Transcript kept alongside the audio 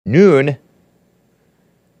noon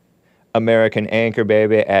American Anchor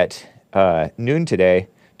Baby at noon today.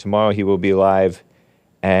 Tomorrow he will be live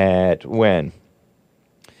at when?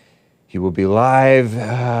 He will be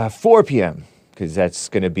live 4 p.m. because that's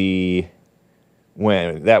going to be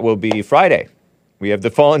when? That will be Friday. We have the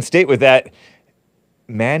Fallen State with that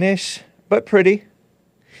mannish but pretty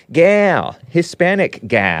gal, Hispanic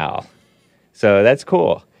gal. So that's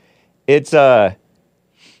cool. It's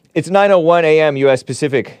 9:01 a.m. U.S.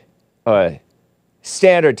 Pacific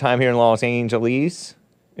Standard Time here in Los Angeles.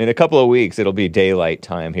 In a couple of weeks, it'll be daylight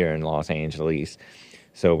time here in Los Angeles.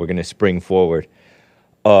 So we're going to spring forward.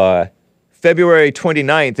 February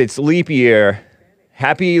 29th, it's leap year.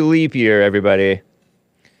 Happy leap year, everybody.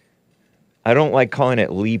 I don't like calling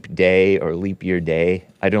it leap day or leap year day.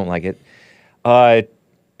 I don't like it.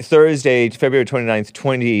 Thursday, February 29th,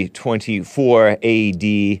 2024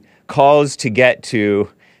 AD, calls to get to.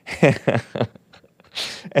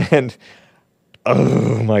 And,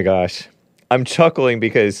 oh my gosh. I'm chuckling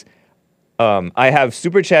because I have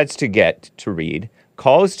super chats to read,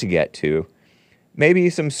 calls to get to, maybe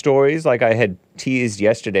some stories like I had teased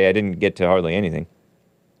yesterday. I didn't get to hardly anything.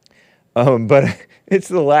 But it's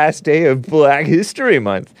the last day of Black History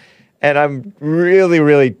Month. And I'm really,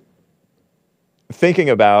 really thinking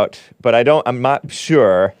about, but I'm not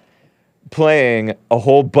sure, playing a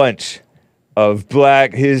whole bunch of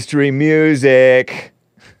Black History music.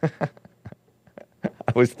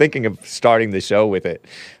 I was thinking of starting the show with it,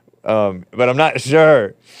 but I'm not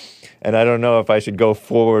sure. And I don't know if I should go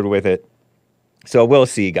forward with it. So we'll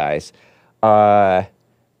see, guys. So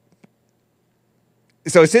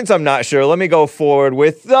since I'm not sure, let me go forward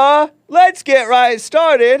with let's get right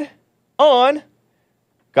started on,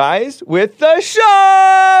 guys, with the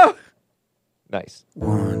show. Nice.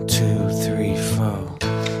 1, 2, 3, 4.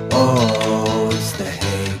 Oh, it's the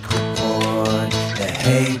Hake Report. The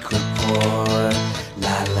Hake Report.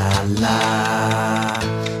 La la la.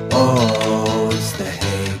 Oh, it's the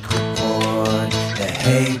Hake Report. The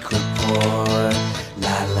Hake Report.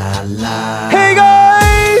 La la la. Hey,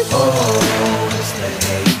 guys! Oh, it's the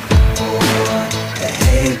Hake Report. The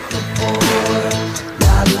Hake Report.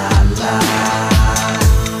 La la la.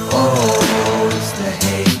 Oh, it's the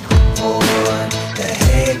Hake Report. The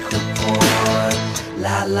Hake Report.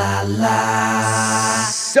 La la la.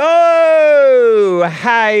 So,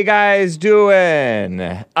 how you guys doing?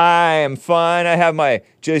 I am fine. I have my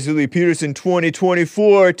Jesse Lee Peterson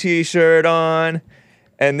 2024 t-shirt on.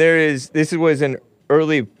 And this was an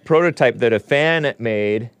early prototype that a fan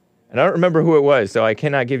made. And I don't remember who it was, so I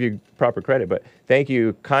cannot give you proper credit. But thank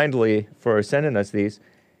you kindly for sending us these.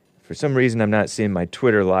 For some reason, I'm not seeing my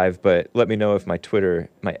Twitter live, but let me know if my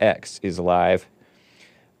X is live.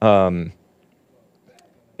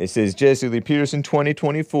 It says Jesse Lee Peterson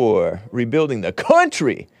 2024, rebuilding the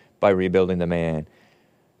country by rebuilding the man.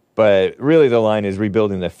 But really the line is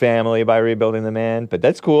rebuilding the family by rebuilding the man. But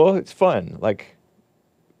that's cool. It's fun. Like,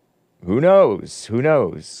 who knows? Who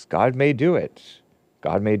knows? God may do it.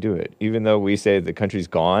 God may do it. Even though we say the country's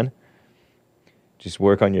gone, just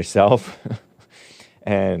work on yourself.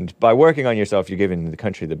 And by working on yourself, you're giving the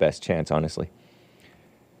country the best chance, honestly.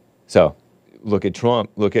 So, look at Trump.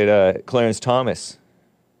 Look at Clarence Thomas.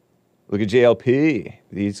 Look at JLP.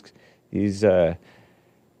 These,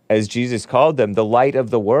 as Jesus called them, the light of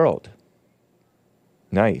the world.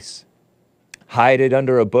 Nice. Hide it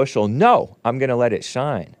under a bushel. No, I'm going to let it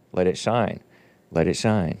shine. Let it shine. Let it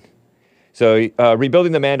shine. So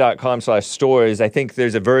rebuildingtheman.com/stores, I think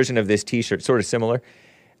there's a version of this t-shirt, sort of similar.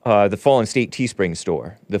 The Fallen State Teespring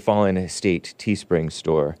store. The Fallen State Teespring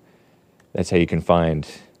store. That's how you can find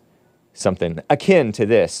something akin to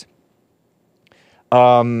this.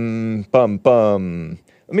 Let me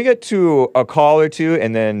get to a call or two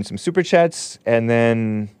and then some super chats, and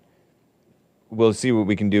then we'll see what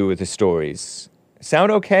we can do with the stories. Sound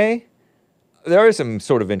okay? There are some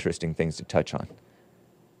sort of interesting things to touch on.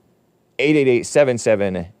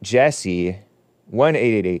 888-77-JESSE,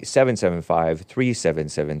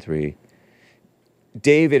 1-888-775-3773.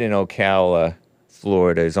 David in Ocala,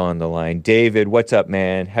 Florida is on the line. David, what's up,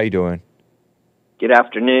 man? How you doing? Good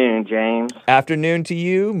afternoon, James. Afternoon to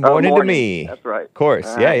you, morning to me. That's right. Of course,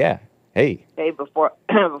 yeah. Hey. Hey, before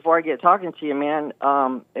I get talking to you, man,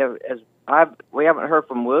 we haven't heard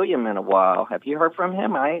from William in a while. Have you heard from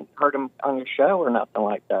him? I ain't heard him on your show or nothing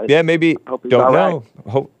like that. Yeah, maybe. Hope he's don't all know.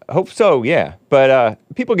 right. Hope so, yeah. But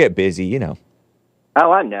people get busy, you know.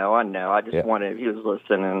 Oh, I know. I just wanted, if he was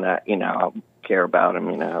listening, that, I care about him,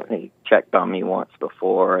 He checked on me once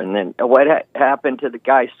before. And then what happened to the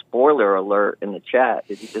guy's spoiler alert in the chat?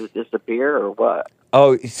 Did he just disappear or what?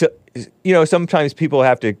 Oh, so, sometimes people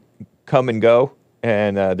have to come and go.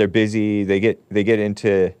 and they're busy. They get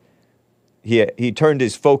into. He turned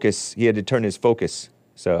his focus. He had to turn his focus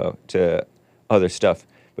to other stuff.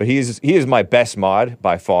 But he is my best mod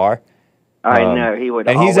by far. I know he would,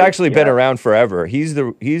 and he's always, actually been around forever. He's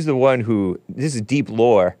the one who, this is deep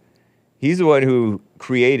lore. He's the one who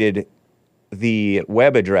created the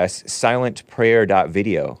web address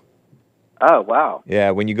silentprayer.video. Oh wow! Yeah,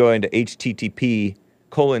 when you go into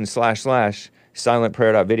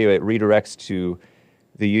http://silentprayer.video, it redirects to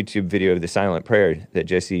the YouTube video of the silent prayer that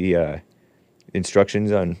Jesse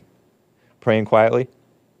instructions on praying quietly.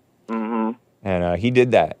 Mm-hmm. And he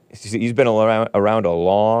did that. He's been around a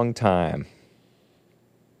long time.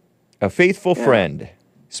 A faithful friend.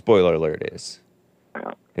 Spoiler alert is.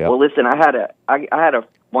 Yeah. Yep. Well, listen, I had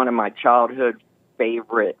one of my childhood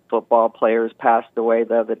favorite football players passed away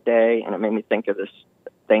the other day, and it made me think of this.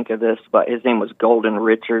 But his name was Golden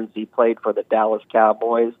Richards. He played for the Dallas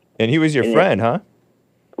Cowboys. And he was your friend, huh?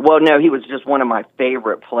 Well, no, he was just one of my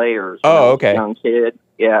favorite players. When I was a young kid.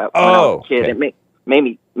 Yeah. When I was a kid, okay. It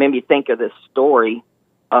made me think of this story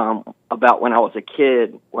about when I was a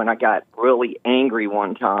kid when I got really angry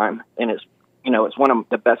one time, and it's one of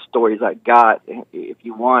the best stories I got. If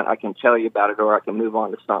you want, I can tell you about it, or I can move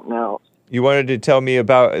on to something else. You wanted to tell me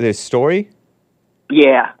about this story?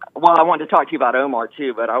 Yeah. Well, I wanted to talk to you about Omar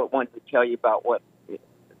too, but I wanted to tell you about what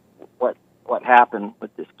happened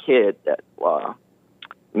with this kid that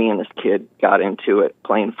me and this kid got into it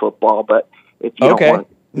playing football. But if you don't want,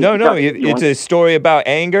 it's a story about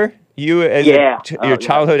anger. You as your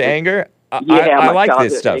childhood anger. I like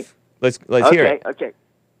this stuff. Let's hear it. Okay.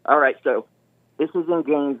 All right. So this is in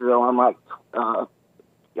Gainesville. I'm like,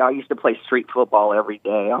 I used to play street football every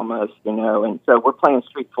day almost, and so we're playing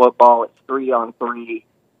street football. It's 3-on-3,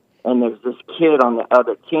 and there's this kid on the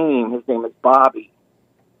other team. His name is Bobby,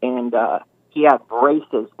 and he had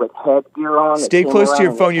braces with headgear on. Stay close to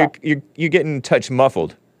your phone. You're getting touch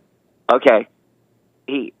muffled. Okay.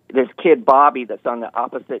 This kid Bobby that's on the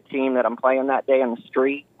opposite team that I'm playing that day on the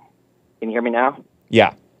street. Can you hear me now?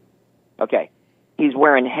 Yeah. Okay. He's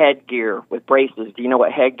wearing headgear with braces. Do you know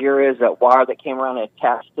what headgear is? That wire that came around and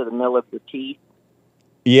attached to the middle of your teeth?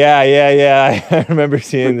 Yeah. I remember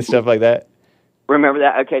seeing the stuff like that. Remember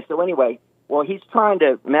that? Okay, so anyway, well, he's trying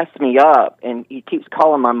to mess me up, and he keeps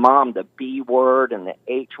calling my mom the B word and the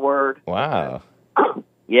H word. Wow.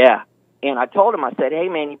 Yeah. And I told him, I said, hey,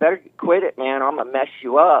 man, you better quit it, man, or I'm going to mess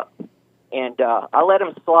you up. And I let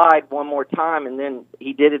him slide one more time, and then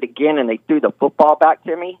he did it again, and they threw the football back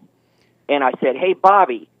to me. And I said, hey,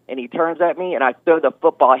 Bobby. And he turns at me, and I throw the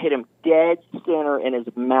football, hit him dead center in his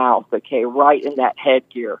mouth, okay, right in that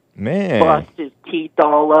headgear. Man. Bust his teeth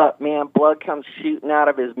all up, man. Blood comes shooting out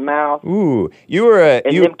of his mouth. Ooh, you were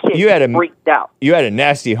freaked out. You had a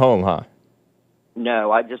nasty home, huh?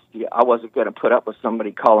 No, I wasn't going to put up with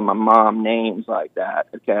somebody calling my mom names like that,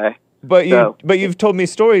 okay? But you've told me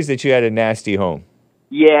stories that you had a nasty home.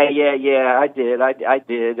 Yeah, I did. But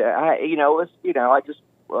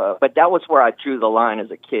that was where I drew the line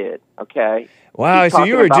as a kid, okay? Wow, so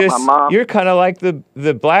you're kind of like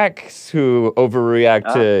the blacks who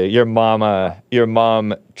overreact to your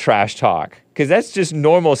mom trash talk. Because that's just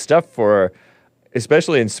normal stuff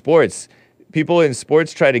especially in sports. People in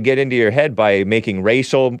sports try to get into your head by making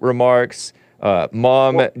racial remarks,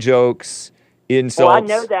 jokes, insults. Well, I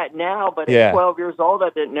know that now, but at 12 years old, I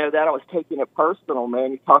didn't know that. I was taking it personal, man.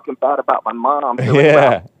 You're talking bad about my mom.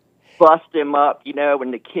 So bust him up,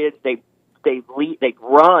 when the kids, they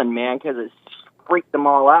run, man, because it freaked them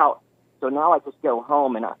all out. So now I just go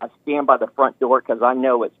home and I stand by the front door because I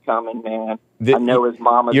know it's coming, man. I know his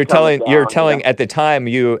mama's coming down. You're telling at the time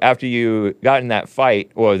after you got in that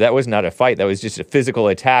fight, well, that was not a fight. That was just a physical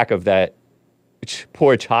attack of that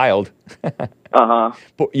poor child. Uh-huh.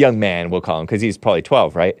 Young man, we'll call him, because he's probably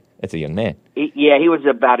 12, right? That's a young man. He was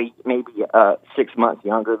about maybe 6 months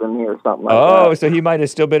younger than me or something like that. Oh, so he might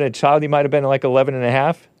have still been a child. He might have been like 11 and a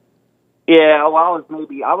half? Yeah, well,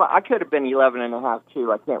 I could have been 11 and a half,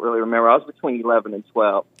 too. I can't really remember. I was between 11 and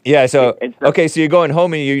 12. Yeah, so you're going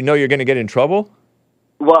home and you know you're going to get in trouble?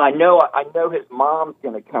 Well, I know his mom's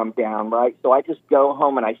going to come down, right? So I just go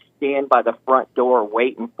home and I stand by the front door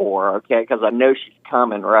waiting for her, okay, because I know she's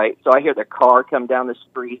coming, right? So I hear the car come down the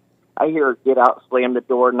street. I hear her get out, slam the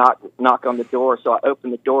door, knock on the door. So I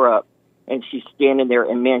open the door up, and she's standing there,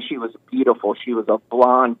 and, man, she was beautiful. She was a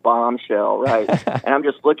blonde bombshell, right? And I'm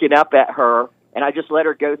just looking up at her, and I just let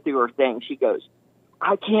her go through her thing. She goes,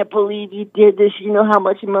 I can't believe you did this. You know how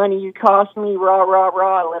much money you cost me, rah, rah,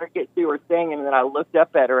 rah. I let her get through her thing, and then I looked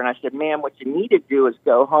up at her, and I said, ma'am, what you need to do is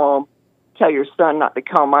go home, tell your son not to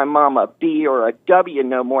call my mom a B or a W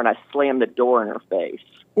no more, and I slammed the door in her face.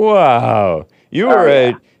 Wow. You Oh,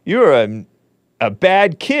 were yeah. a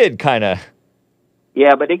bad kid, kind of.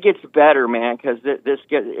 Yeah, but it gets better, man, because this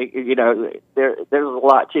gets, you know, there's a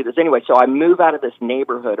lot to this. Anyway, so I move out of this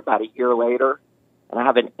neighborhood about a year later, and I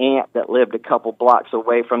have an aunt that lived a couple blocks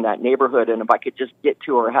away from that neighborhood, and if I could just get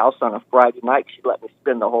to her house on a Friday night, she'd let me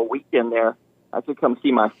spend the whole weekend there. I could come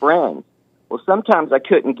see my friends. Well, sometimes I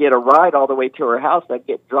couldn't get a ride all the way to her house. I'd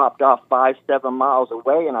get dropped off 5-7 miles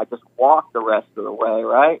away, and I just walked the rest of the way,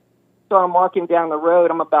 right? So I'm walking down the road.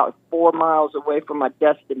 I'm about 4 miles away from my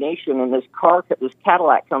destination, and this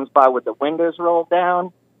Cadillac comes by with the windows rolled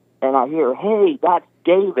down, and I hear, "Hey, that's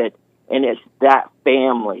David," and it's that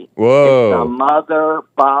family. Whoa. It's the mother,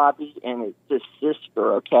 Bobby, and it's the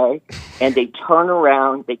sister, okay? And they turn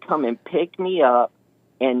around, they come and pick me up,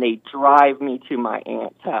 and they drive me to my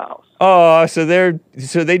aunt's house. Oh, so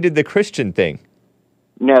they did the Christian thing.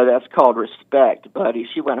 No, that's called respect, buddy.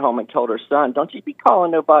 She went home and told her son, "Don't you be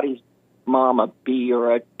calling nobody's mom a B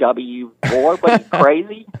or a W4, but you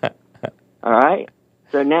crazy?" All right?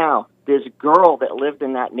 So now, this girl that lived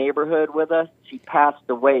in that neighborhood with us, she passed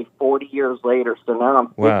away 40 years later. So now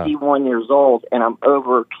I'm Wow. 51 years old, and I'm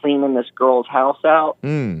over cleaning this girl's house out.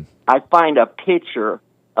 Mm. I find a picture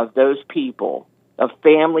of those people, a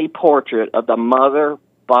family portrait of the mother,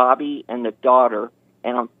 Bobby, and the daughter,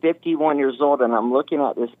 and I'm 51 years old, and I'm looking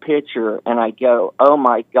at this picture, and I go, "Oh,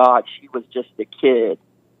 my God, she was just a kid."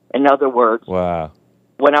 In other words, Wow.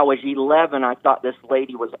 when I was 11, I thought this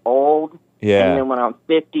lady was old. Yeah. And then when I'm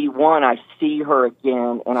 51, I see her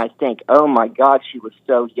again, and I think, "Oh, my God, she was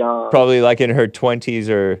so young." Probably like in her 20s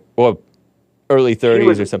or early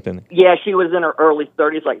 30s or something. Yeah, she was in her early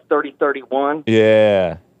 30s, like 30, 31.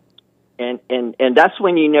 Yeah. And that's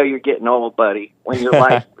when you know you're getting old, buddy. When your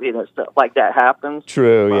life, stuff like that happens.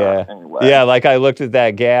 True, yeah. Anyway. Yeah, like I looked at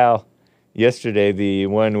that gal yesterday, the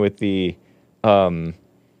one with the alleged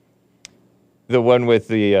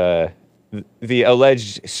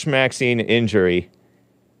Schmaxine injury.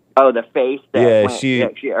 Oh, the face. That Yeah,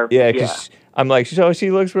 went, because I'm like,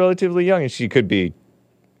 she looks relatively young, and she could be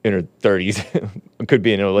in her 30s. Could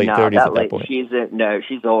be in her late 30s at that point. She's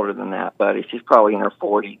older than that, buddy. She's probably in her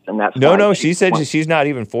 40s, and that's No, she said she's not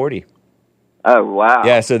even 40. Oh, wow.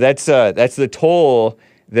 Yeah, so that's the toll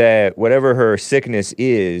that whatever her sickness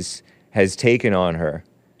is has taken on her.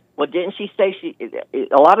 Well, didn't she say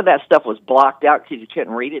a lot of that stuff was blocked out because you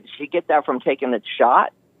couldn't read it? Did she get that from taking the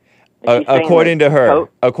shot? According to her,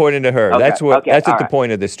 Okay, that's what the right.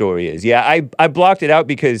 point of the story is. Yeah, I blocked it out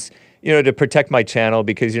because to protect my channel,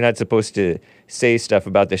 because you're not supposed to say stuff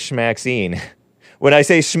about the schmaxine. When I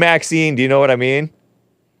say schmaxine, do you know what I mean?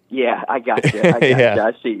 Yeah, I got you. Yeah.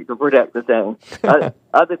 I see. To protect the thing.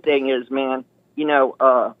 Other thing is, man,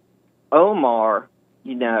 Omar,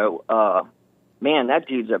 man, that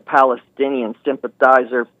dude's a Palestinian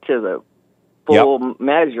sympathizer to the full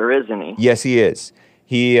measure, isn't he? Yes, he is.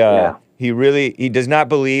 He does not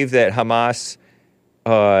believe that Hamas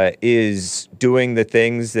is doing the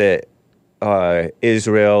things that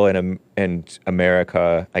Israel and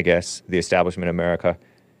America, I guess, the establishment of America,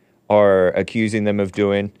 are accusing them of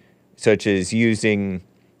doing, such as using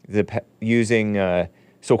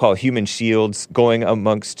so-called human shields, going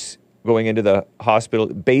into the hospital,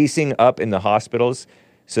 basing up in the hospitals,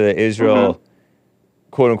 so that Israel,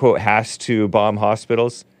 quote unquote, has to bomb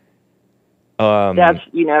hospitals. That's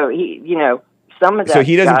some of that. So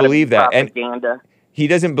he doesn't believe that, propaganda. and he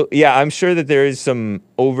doesn't. Yeah, I'm sure that there is some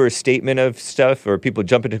overstatement of stuff, or people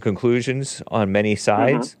jumping to conclusions on many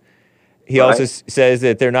sides. He also says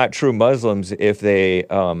that they're not true Muslims if they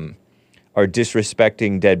are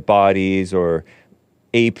disrespecting dead bodies or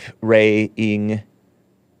raping,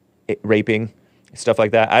 stuff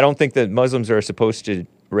like that. I don't think that Muslims are supposed to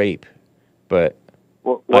rape, but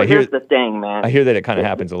Well, here's the thing, man. I hear that it kind of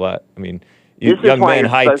happens a lot. I mean, This is young why men, you're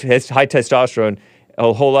high testosterone,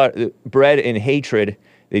 a whole lot bred in hatred.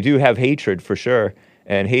 They do have hatred for sure,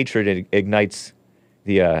 and hatred ignites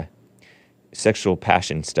the sexual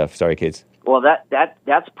passion stuff. Sorry, kids. Well,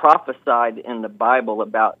 that's prophesied in the Bible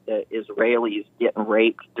about the Israelis getting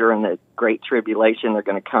raped during the Great Tribulation. They're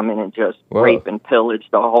going to come in and just rape and pillage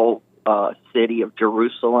the whole city of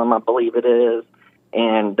Jerusalem, I believe it is.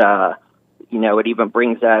 And, it even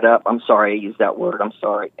brings that up. I'm sorry I used that word. I'm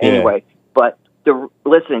sorry. Yeah. Anyway, but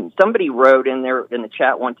listen, somebody wrote in there in the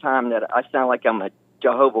chat one time that I sound like I'm a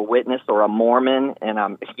Jehovah's Witness or a Mormon, and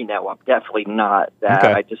I'm definitely not that.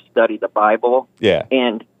 Okay. I just study the Bible. Yeah.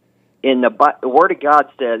 And in the Word of God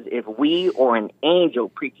says, if we or an angel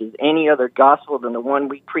preaches any other gospel than the one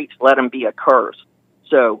we preach, let him be accursed.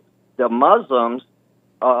 So the Muslims'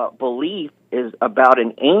 belief is about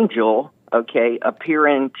an angel,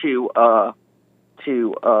 appearing to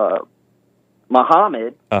to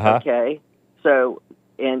Muhammad. Okay, so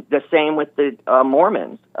and the same with the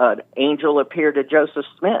Mormons. An angel appeared to Joseph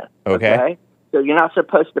Smith. Okay, so you're not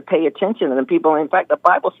supposed to pay attention to them people. In fact, the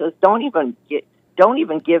Bible says don't even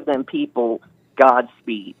give them people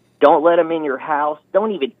Godspeed. Don't let them in your house.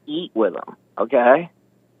 Don't even eat with them. Okay.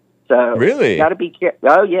 So really, got to be careful.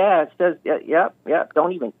 Oh yeah, it says yep.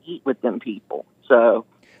 Don't even eat with them people. So,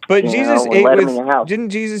 but Jesus ate with. Didn't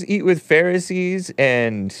Jesus eat with Pharisees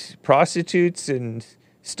and prostitutes and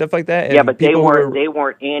stuff like that? And yeah, but they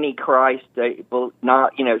weren't antichrist. They weren't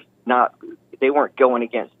going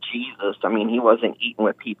against Jesus. I mean, he wasn't eating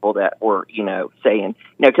with people that were saying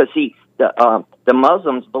because see the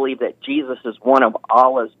Muslims believe that Jesus is one of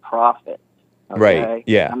Allah's prophets. Okay? Right.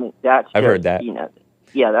 Yeah. I mean I've heard that.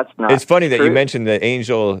 Yeah, that's not. It's funny true. that you mentioned the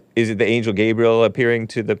angel. Is it the angel Gabriel appearing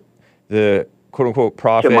to the quote unquote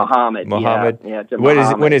prophet to Muhammad? Yeah, to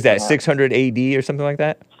Muhammad. When is that? 600 A.D. or something like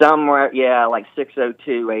that? Somewhere, yeah, like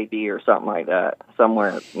 602 A.D. or something like that.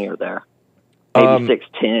 Somewhere near there. Maybe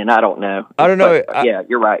 610. I don't know. I don't know. But, yeah,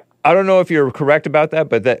 you're right. I don't know if you're correct about that,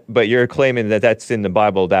 but you're claiming that that's in the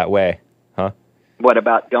Bible that way, huh? What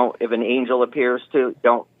about if an angel appears to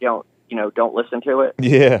don't listen to it?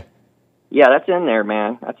 Yeah. Yeah, that's in there,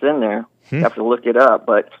 man. That's in there. You have to look it up.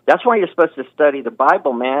 But that's why you're supposed to study the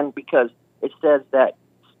Bible, man, because it says that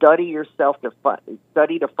study to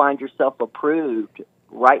find yourself approved,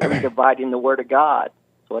 rightly dividing the word of God.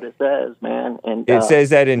 That's what it says, man. And it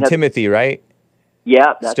says that in Timothy, right?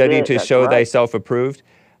 Yeah, that's study it. to That's right. Thyself approved.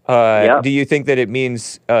 Do you think that it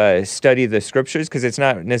means study the scriptures? Because it's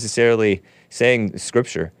not necessarily saying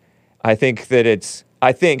scripture. I think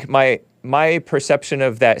my perception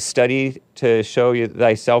of that study to show you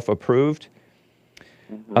thyself approved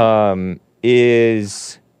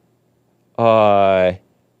is,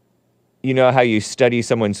 you know how you study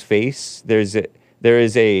someone's face? There is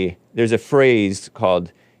a phrase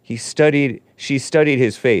called she studied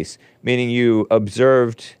his face, meaning you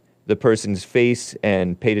observed the person's face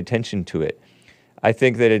and paid attention to it. I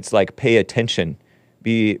think that it's like pay attention,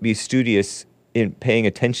 be studious in paying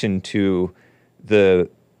attention to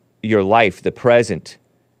your life, the present,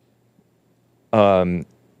 and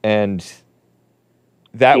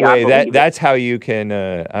that way that's how you can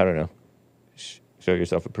I don't know, show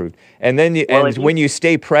yourself approved. And then when you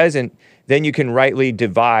stay present, then you can rightly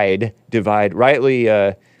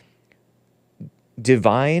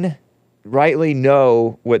rightly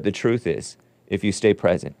know what the truth is if you stay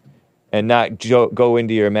present and not go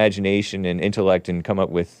into your imagination and intellect and come up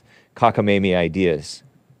with cockamamie ideas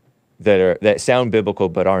that sound biblical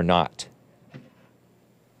but are not.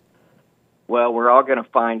 Well, we're all going to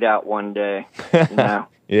find out one day.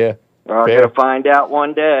 Yeah. We're all going to find out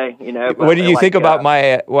one day. What do you think about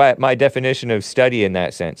my definition of study in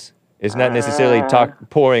that sense? It's not necessarily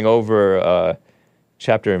poring over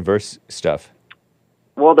chapter and verse stuff.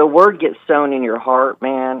 Well, the word gets sown in your heart,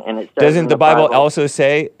 man, and it says. Doesn't the Bible also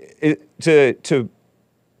say to?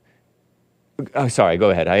 Oh, sorry. Go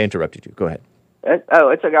ahead. I interrupted you. Go ahead. It's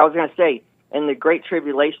okay. I was going to say in the Great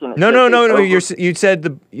Tribulation. No. You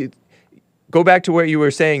said go back to where you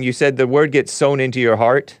were saying. You said the word gets sown into your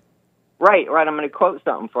heart. Right. I'm going to quote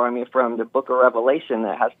something from you from the Book of Revelation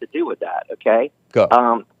that has to do with that. Okay.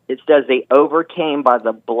 Go. It says they overcame by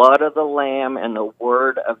the blood of the Lamb and the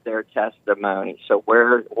word of their testimony. So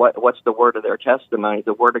what's the word of their testimony?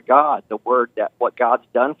 The word of God, the word that what God's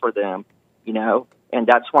done for them, and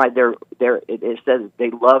that's why it says they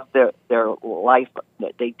loved their life.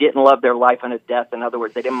 They didn't love their life unto death. In other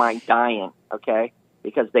words, they didn't mind dying, okay,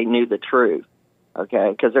 because they knew the truth,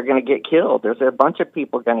 okay, because they're going to get killed. There's a bunch of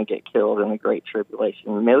people going to get killed in the Great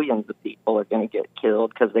Tribulation. Millions of people are going to get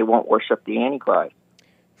killed because they won't worship the Antichrist.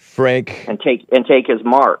 Frank and take his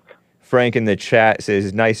mark. Frank in the chat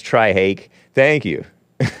says, "Nice try, Hake. Thank you."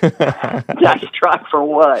 Nice try for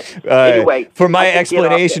what? Anyway, for my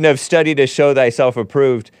explanation of study to show thyself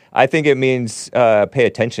approved, I think it means pay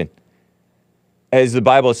attention. As the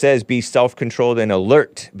Bible says, be self-controlled and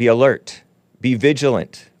alert. Be alert. Be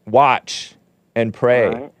vigilant. Watch and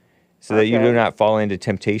pray, so that you do not fall into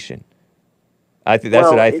temptation. I think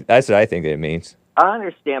that's what I think it means. I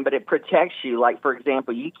understand, but it protects you. Like, for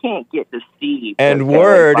example, you can't get deceived. And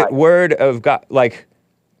word of God, like,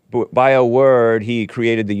 by a word, he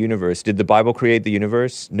created the universe. Did the Bible create the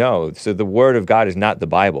universe? No. So the word of God is not the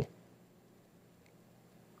Bible.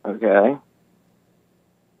 Okay.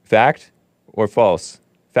 Fact or false?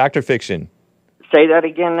 Fact or fiction? Say that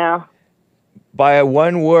again now. By a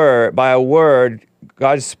word,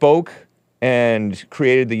 God spoke and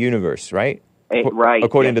created the universe, right? Right.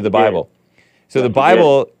 According to the Bible. So the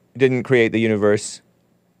Bible didn't create the universe.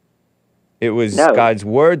 It was No. God's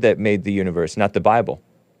word that made the universe, not the Bible.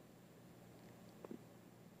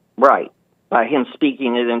 Right. By him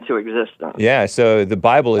speaking it into existence. Yeah, so the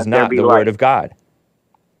Bible is Let there not be the light. word of God.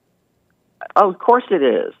 Oh, of course it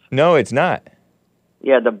is. No, it's not.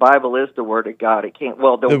 Yeah, the Bible is the word of God. It can't.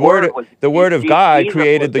 Well, The word of God Jesus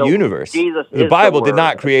created was the universe. Jesus The is Bible the did word.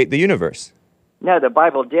 not create the universe. No, the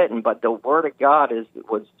Bible didn't. But the word of God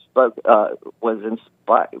was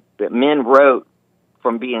inspired. Men wrote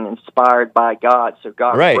from being inspired by God. So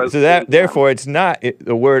God Right. wrote So to them. therefore it's not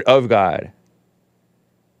the word of God.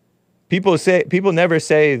 People never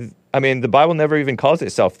say, I mean, the Bible never even calls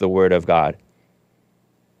itself the word of God.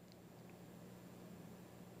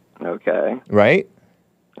 Okay. Right?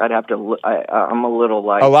 I'd have to. I'm a little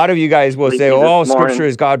like. A lot of you guys will say, sleepy "Oh, all this morning. Scripture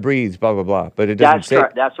is God breathed," blah blah blah, but it doesn't That's say.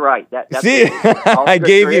 right. That's right. That's See, all I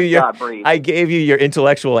gave Scripture you is your God-breathed. I gave you your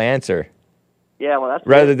intellectual answer Yeah, well, that's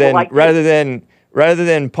rather it. than Well, like rather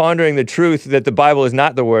than pondering the truth that the Bible is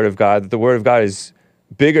not the word of God, that the word of God is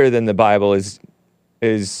bigger than the Bible,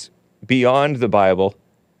 is beyond the Bible.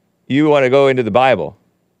 You want to go into the Bible.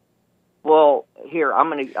 Well, here I'm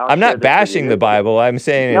gonna. I'm not bashing the Bible. I'm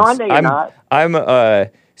saying No, I it's, know you're not. I'm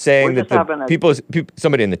saying We're that just having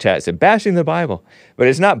somebody in the chat said bashing the Bible, but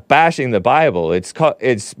it's not bashing the Bible.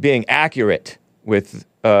 It's being accurate with.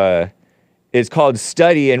 It's called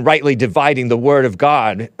study and rightly dividing the word of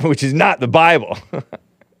God, which is not the Bible.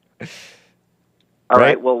 All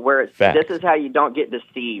right. right? Well, Fact. this is how you don't get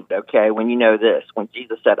deceived. Okay, when you know this, when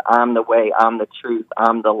Jesus said, "I'm the way, I'm the truth,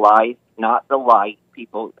 I'm the life," not the light.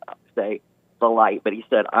 People say the light, but he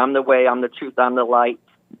said, "I'm the way, I'm the truth, I'm the light.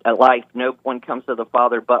 Life. No one comes to the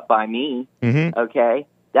Father but by me." Mm-hmm. Okay,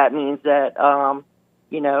 that means that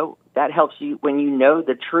that helps you when you know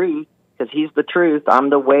the truth, because He's the truth. I'm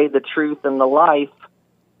the way, the truth, and the life.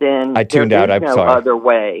 Then I tuned out. I'm no sorry. other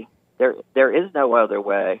way. There is no other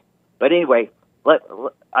way. But anyway,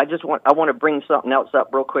 I want to bring something else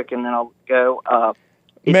up real quick, and then I'll go.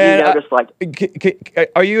 If Man, you notice,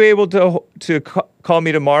 are you able to call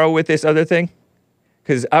me tomorrow with this other thing?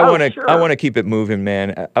 Because I want to keep it moving,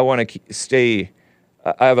 man. I want to stay.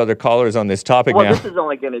 I have other callers on this topic well, now. this is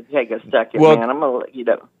only going to take a second, Well, man. I'm gonna let you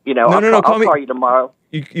know. No, I'll call you tomorrow.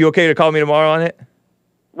 You okay to call me tomorrow on it?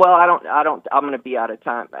 Well, I don't. I'm going to be out of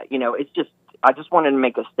time. It's just. I just wanted to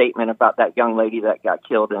make a statement about that young lady that got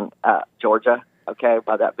killed in Georgia. Okay,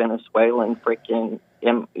 by that Venezuelan freaking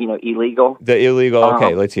illegal. The illegal.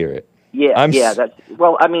 Okay, let's hear it. Yeah, that's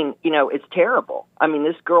well. I mean, it's terrible. I mean,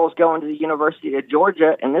 this girl's going to the University of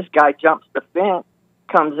Georgia, and this guy jumps the fence,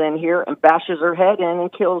 comes in here, and bashes her head in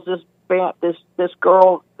and kills this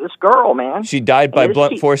girl, man. She died by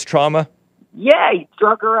blunt force trauma. Yeah, he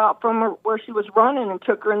drug her out from where she was running and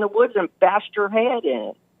took her in the woods and bashed her head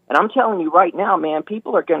in. And I'm telling you right now, man,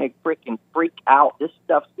 people are going to freaking freak out. This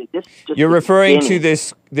stuff. This just. You're referring to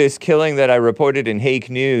this killing that I reported in Hake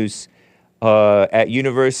News at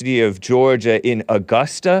University of Georgia in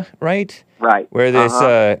Augusta, right? Right. Where this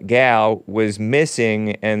gal was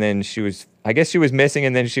missing, and then she was missing,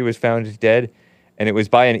 and then she was found dead, and it was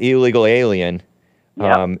by an illegal alien.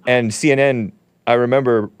 Yep. And CNN, I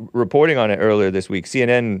remember reporting on it earlier this week.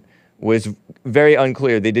 CNN was very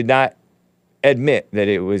unclear. They did not admit that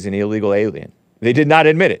it was an illegal alien. They did not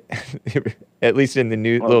admit it, at least in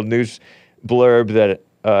the little news blurb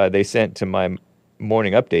that they sent to my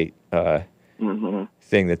morning update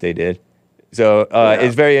thing that they did. So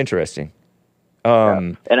it's very interesting.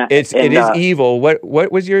 It is evil.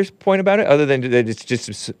 What was your point about it, other than that it's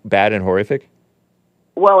just bad and horrific?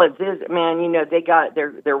 Well, it is, man.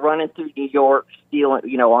 They're running through New York,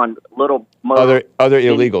 stealing, on little other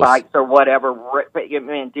illegals bikes or whatever. But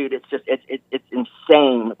man, dude, it's just it's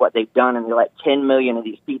insane what they've done, and they let 10 million of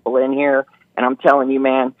these people in here. And I'm telling you,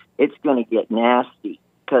 man, it's going to get nasty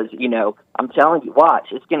because I'm telling you, watch,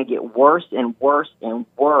 it's going to get worse and worse and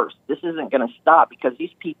worse. This isn't going to stop because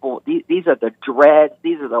these people, these are the dreads.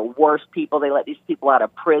 These are the worst people. They let these people out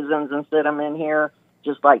of prisons and sit them in here,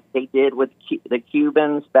 just like they did with the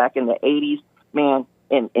Cubans back in the 80s, man.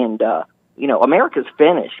 And America's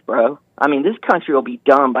finished, bro. I mean, this country will be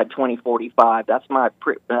done by 2045. That's my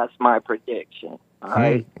prediction. All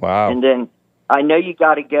right. Wow. And then I know you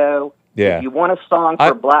got to go. Yeah. If you want a song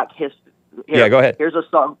for Black History. Yeah, go ahead. Here's a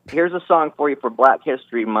song for you for Black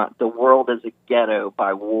History Month. The World is a Ghetto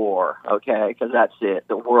by War. Okay, because that's it.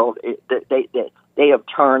 The world. They have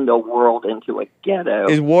turned the world into a ghetto.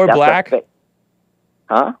 Is war black?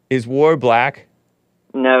 Huh? Is war black?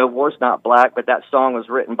 No, war's not black, but that song was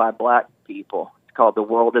written by black people. It's called "The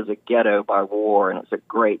World Is a Ghetto" by War, and it's a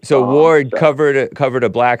great song. So War covered a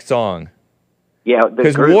black song. Yeah,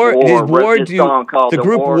 because War wrote this song called the "The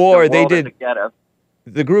group World War Is they a did. Ghetto."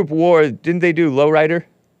 the group War, didn't they do Lowrider?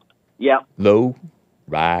 Yeah, Low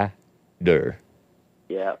Rider.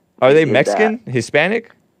 yeah. Are they did Mexican?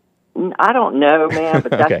 Hispanic? I don't know, man,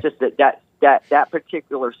 but that's Okay. just that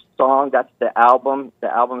particular song. That's the album.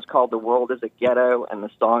 The album's called "The World Is a Ghetto," and the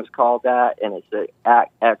song's called that, and it's an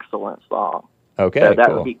excellent song. Okay, So that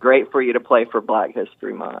cool. would be great for you to play for Black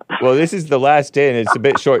History Month. Well, this is the last day, and it's a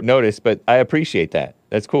bit short notice, but I appreciate that.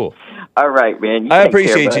 That's cool. All right, man. You I take care,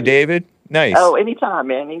 appreciate you, buddy. David. Nice. Oh, anytime,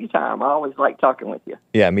 man. Anytime. I always like talking with you.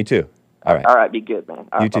 Yeah, me too. All right. All right, be good, man.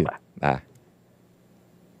 All You right, too. bye-bye.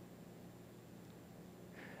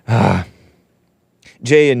 Bye.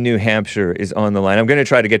 Jay in New Hampshire is on the line. I'm going to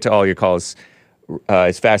try to get to all your calls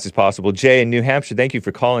as fast as possible. Jay in New Hampshire, thank you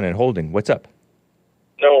for calling and holding. What's up?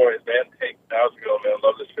 No worries, man. Hey, how's it going, man? I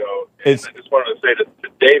love the show. And It's- I just wanted to say to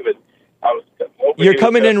David, I was hoping You're he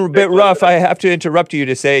coming was in a gonna bit stick with rough. it. I have to interrupt you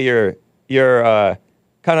to say you're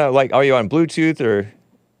kind of like, are you on Bluetooth or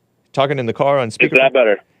talking in the car on Is speaker? that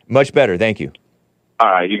better? Much better, thank you. All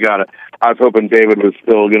right, you got it. I was hoping David was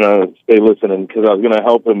still going to stay listening because I was going to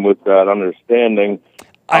help him with that understanding.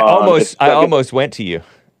 I almost went to you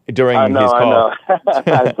during I know, his call. I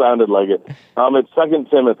know. I sounded like it. It's 2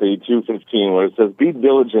 Timothy 2:15 where it says, "Be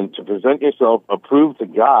diligent to present yourself approved to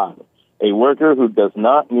God, a worker who does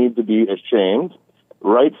not need to be ashamed,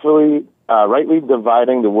 rightly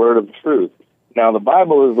dividing the word of truth." Now, the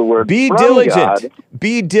Bible is the word Be from diligent. God.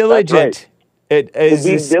 Be diligent. That's right. It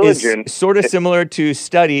is diligent. sort of similar to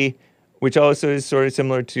study, which also is sort of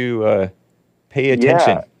similar to pay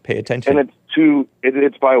attention. Yeah. Pay attention. And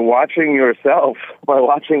it's by watching yourself, by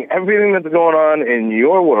watching everything that's going on in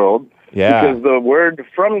your world. Yeah. Because the word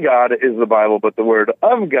from God is the Bible, but the word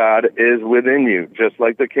of God is within you, just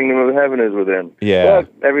like the kingdom of heaven is within. Yeah.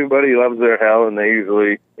 But everybody loves their hell, and they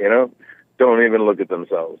usually, don't even look at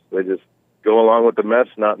themselves. They just go along with the mess,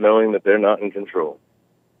 not knowing that they're not in control.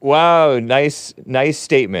 Wow, nice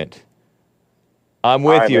statement. I'm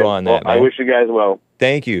with All right, you man. on Well, that, man. I wish you guys well.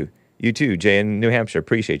 Thank you. You too, Jay in New Hampshire.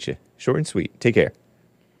 Appreciate you. Short and sweet. Take care.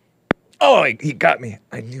 Oh, he got me.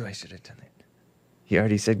 I knew I should have done it. He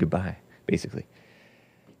already said goodbye, basically.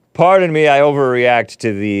 Pardon me, I overreact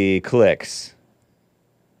to the clicks.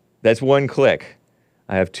 That's one click.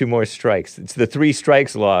 I have 2 more strikes. It's the 3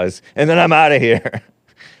 strikes laws, and then I'm out of here.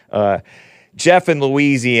 Jeff in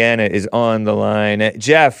Louisiana is on the line.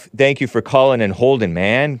 Jeff, thank you for calling and holding,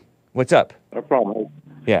 man. What's up? No problem.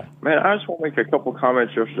 Yeah. Man, I just want to make a couple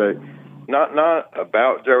comments yesterday. Not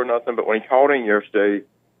about Joe or nothing, but when he called in yesterday,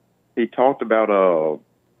 he talked about,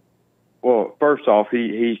 well, first off,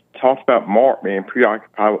 he talked about Mark being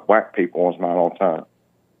preoccupied with black people on his mind all the time.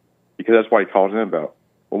 Because that's what he calls in about.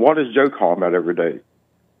 Well, what does Joe call him about every day?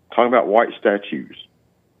 Talking about white statues.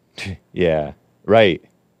 Yeah, right.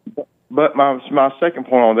 But my second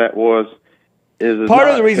point on that is Part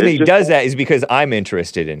of the reason he does that is because I'm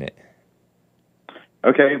interested in it.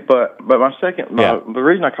 Okay, but the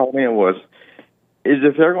reason I called in is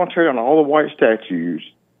if they're going to tear down all the white statues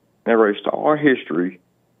and erase all our history,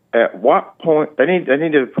 at what point they need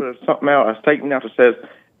to put something out, a statement out that says,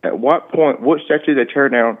 at what point, what statue they tear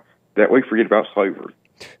down that we forget about slavery?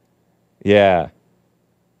 Yeah.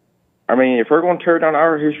 I mean, if we're going to tear down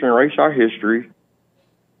our history and erase our history,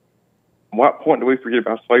 what point do we forget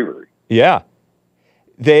about slavery? Yeah.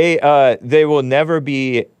 They will never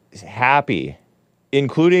be happy,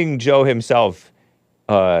 including Joe himself.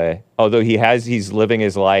 Although he's living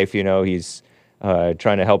his life, he's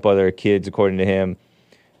trying to help other kids, according to him.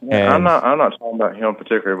 Yeah, I'm not talking about him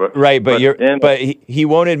particularly, but right. But he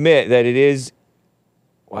won't admit that it is.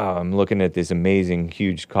 Wow, I'm looking at this amazing,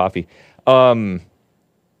 huge coffee.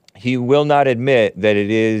 He will not admit that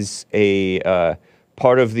it is a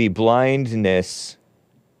part of the blind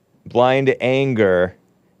anger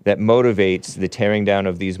that motivates the tearing down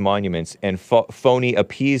of these monuments and phony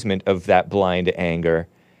appeasement of that blind anger.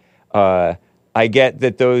 I get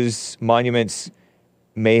that those monuments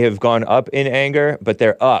may have gone up in anger, but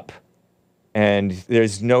they're up. And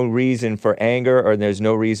there's no reason for anger or there's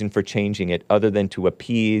no reason for changing it other than to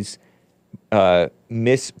appease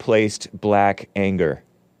misplaced black anger.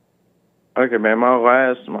 Okay, man. My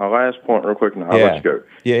last point, real quick, and I'll let you go.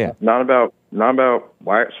 Yeah. Not about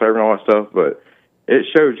white slavery and all that stuff, but it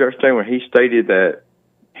shows yesterday when he stated that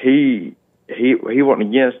he wasn't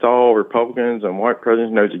against all Republicans and white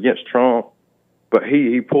presidents, knows against Trump, but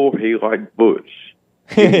he liked Bush.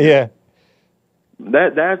 Yeah.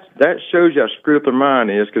 That shows you how screwed up their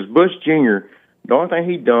mind is, because Bush Jr., the only thing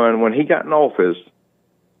he done when he got in office,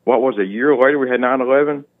 what was it, a year later we had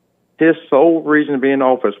 9/11? His sole reason to be in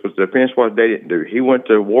office was to finish what they didn't do. He went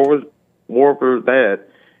to war with that,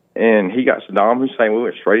 and he got Saddam Hussein. We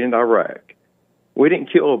went straight into Iraq. we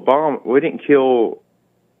didn't kill Obama. We didn't kill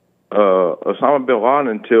Osama bin Laden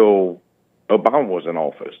until Obama was in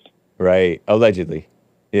office. Right. Allegedly.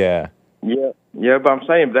 Yeah. Yeah, but I'm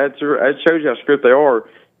saying that shows you how script they are.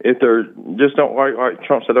 If they're just don't like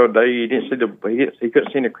Trump said the other day, he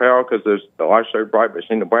couldn't see the crowd because the light's so bright, but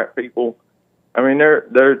seen the black people. I mean,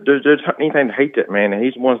 they're just anything to hate that man, and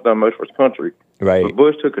he's the one that's done most for his country. Right. But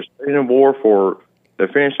Bush took a state in war to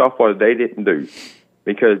finish off what they didn't do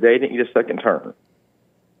because they didn't get a second term.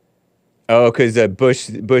 Oh, because Bush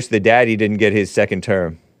the daddy didn't get his second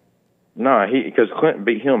term. No, because Clinton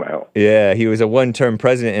beat him out. Yeah, he was a one-term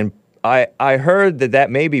president, and I heard that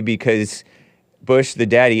may be because Bush the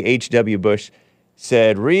daddy, H.W. Bush,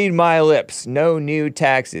 said, "Read my lips, no new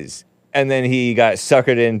taxes," and then he got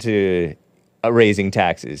suckered into raising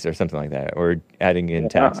taxes or something like that, or adding in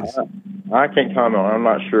taxes. I can't comment. I'm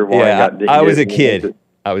not sure why. Yeah, I was a kid.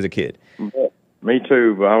 I was a kid. Me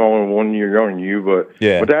too, but I'm only 1 year younger than you. But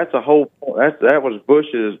yeah, but that's a whole. That was Bush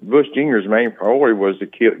Jr.'s main priority was to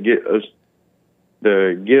get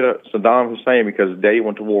Saddam Hussein because Daddy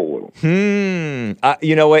went to war with him.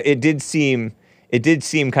 You know what? It did seem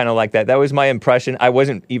kind of like that. That was my impression. I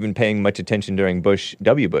wasn't even paying much attention during George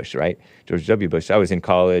W. Bush. I was in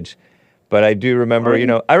college, but I do remember.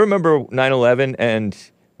 I remember 9/11, and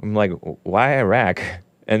I'm like, why Iraq?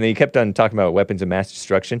 And then he kept on talking about weapons of mass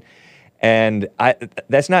destruction. And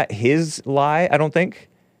that's not his lie, I don't think,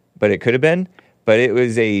 but it could have been. But it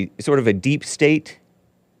was a sort of a deep state,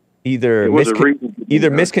 either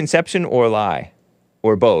misconception or lie,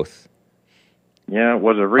 or both. Yeah, it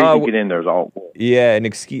was a reason to get in there. All. Yeah, an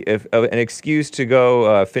excuse to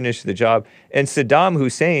go finish the job. And Saddam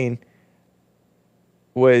Hussein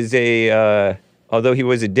was although he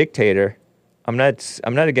was a dictator, I'm not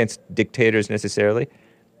against dictators necessarily.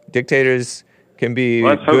 Dictators can be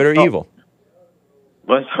good or evil.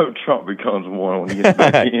 Let's hope Trump becomes one when he gets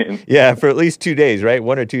back in. Yeah, for at least 2 days, right?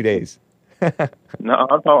 1 or 2 days. No,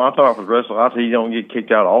 I'm talking for the rest of life. He don't get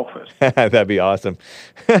kicked out of office. That'd be awesome.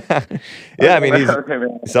 Yeah, I mean, he's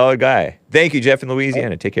a solid guy. Thank you, Jeff in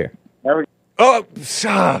Louisiana. Take care.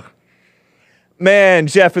 Man,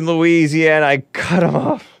 Jeff in Louisiana, I cut him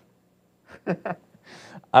off.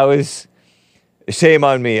 Shame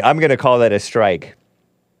on me. I'm going to call that a strike.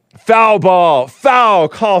 Foul ball. Foul.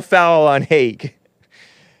 Call foul on Hake.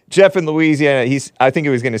 Jeff in Louisiana, I think he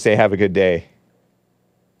was going to say, have a good day.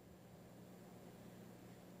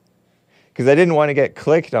 Because I didn't want to get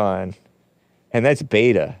clicked on. And that's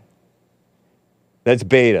beta.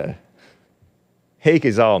 Hake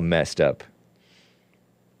is all messed up.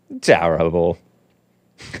 Terrible.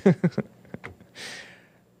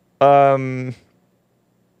 Let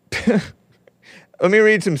me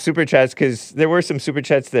read some super chats because there were some super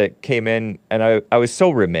chats that came in and I was so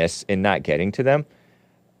remiss in not getting to them.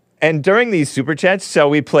 And during these super chats, shall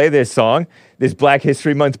we play this song, this Black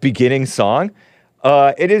History Month beginning song?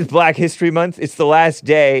 It is Black History Month. It's the last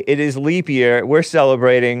day. It is leap year. We're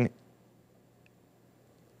celebrating.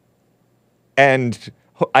 And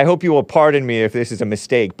I hope you will pardon me if this is a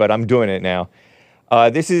mistake, but I'm doing it now.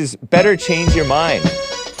 This is Better Change Your Mind.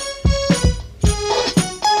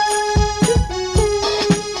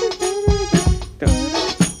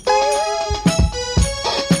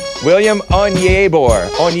 William Onyeabor.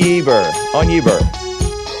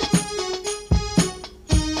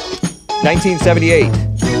 1978.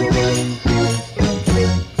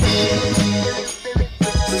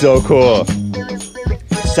 So cool.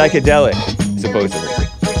 Psychedelic, supposedly.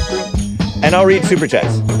 And I'll read super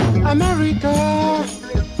chats. America,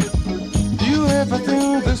 do you ever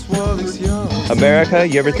think this world is yours? America,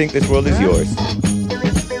 you ever think this world is yours?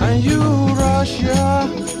 And you, Russia,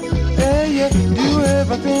 yeah, do you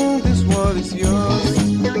ever think this world is yours?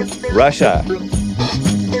 Russia.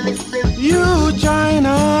 You,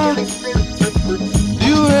 China, do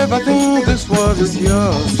you ever think this world is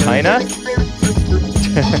yours? China?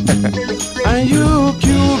 And you,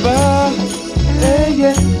 Cuba,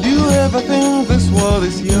 yeah, do you ever think this world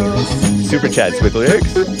is yours? Super chats with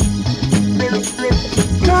lyrics.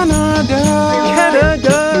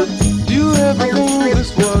 Canada, do you ever think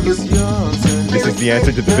this world is yours? This is the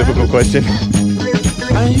answer to the biblical question.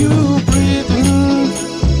 And you, Britain,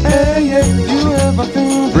 yeah, do you ever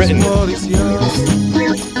think Britain. this world is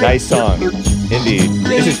yours? Nice song, indeed.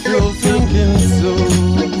 This is you're thinking so,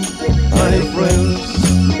 my friends,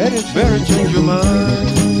 better change your mind.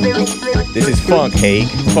 This is funk, Hake.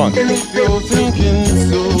 Funk. If you're thinking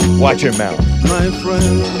so, Watch your mouth. my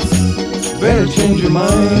friends, better change your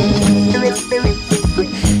mind.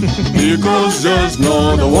 Because there's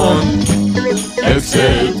no other one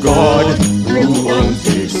except God who owns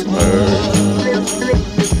this earth.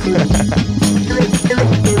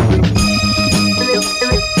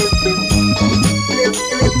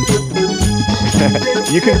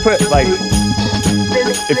 You can put like,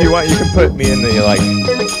 if you want, you can put me in the like,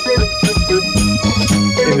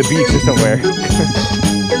 in the beach or somewhere,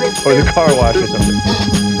 or the car wash or something.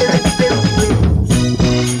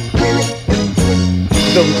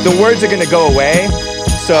 The words are gonna go away,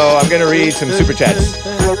 so I'm gonna read some super chats.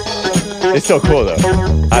 It's so cool though.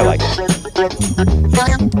 I like it.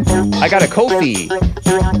 I got a Ko-fi.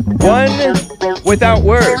 1 without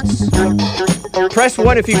words. Press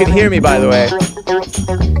 1 if you can hear me, by the way.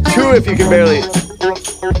 2 if you can barely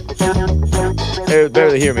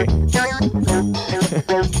hear me.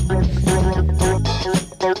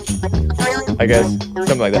 I guess.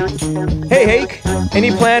 Something like that. Hey, Hake.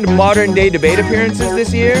 Any planned modern day debate appearances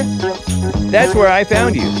this year? That's where I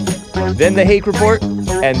found you. Then the Hake Report,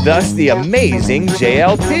 and thus the amazing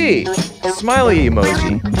JLP. Smiley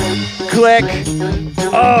emoji. Click.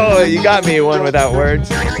 Oh, you got me 1 without words.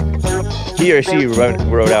 He or she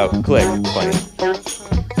wrote out click. Funny.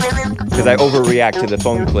 Because I overreact to the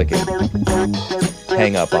phone clicking.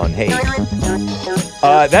 Hang up on Hake.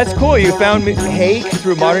 That's cool. You found Hake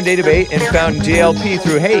through Modern Day Debate and found JLP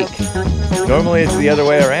through Hake. Normally it's the other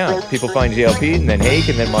way around. People find JLP and then Hake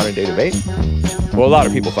and then Modern Day Debate. Well, a lot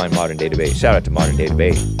of people find Modern Day Debate. Shout out to Modern Day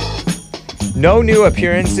Debate. No new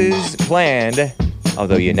appearances planned,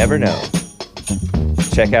 although you never know.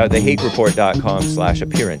 Check out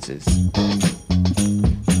thehakereport.com/appearances.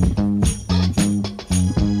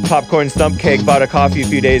 Popcorn Stump Cake bought a coffee a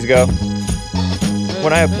few days ago.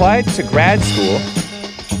 When I applied to grad school,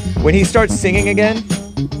 when he starts singing again,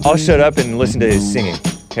 I'll shut up and listen to his singing,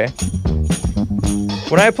 okay?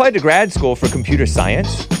 When I applied to grad school for computer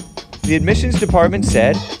science, the admissions department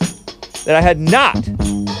said that I had not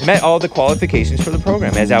met all the qualifications for the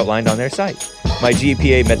program as outlined on their site. My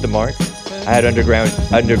GPA met the mark. I had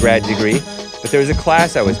undergrad degree, but there was a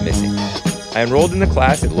class I was missing. I enrolled in the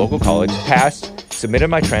class at local college, passed, submitted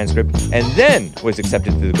my transcript, and then was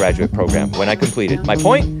accepted to the graduate program when I completed. My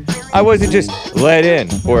point? I wasn't just let in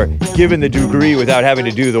or given the degree without having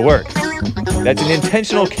to do the work. That's an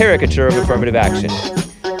intentional caricature of affirmative action.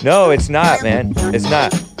 No, it's not, man. It's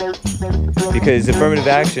not. Because affirmative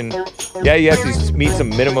action, yeah, you have to meet some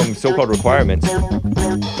minimum so-called requirements.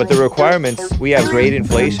 But the requirements, we have grade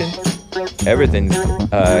inflation. Everything's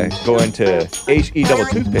going to HE double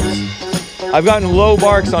toothpicks. I've gotten low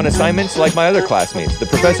marks on assignments like my other classmates. The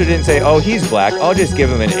professor didn't say, oh, he's black, I'll just give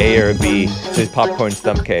him an A or a B, says Popcorn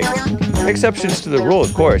Stump Cake. Exceptions to the rule,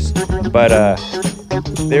 of course. But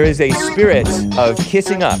there is a spirit of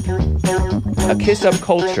kissing up, a kiss-up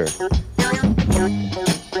culture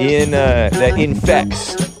that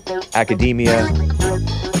infects academia,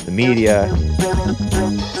 the media,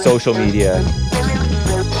 social media,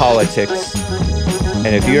 politics.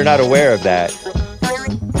 And if you're not aware of that,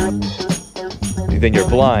 then you're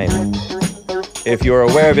blind. If you're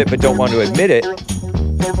aware of it but don't want to admit it,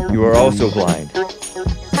 you are also blind.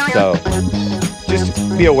 So, just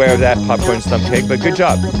be aware of that, Popcorn Stump Cake, but good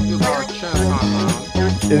job.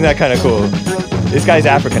 Isn't that kind of cool? This guy's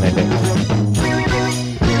African, I think.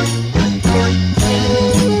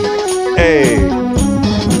 Hey!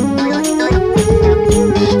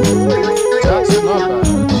 That's not bad.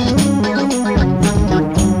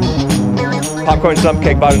 Popcorn Stump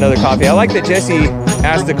Cake bought another coffee. I like that Jesse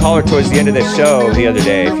asked the caller towards the end of the show the other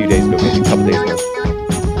day, a few days ago, maybe a couple days ago,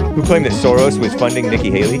 who claimed that Soros was funding Nikki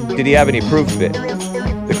Haley. Did he have any proof of it?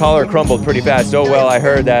 The caller crumbled pretty fast. Oh, well, I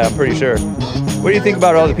heard that. I'm pretty sure. What do you think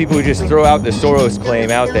about all the people who just throw out the Soros claim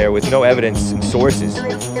out there with no evidence and sources?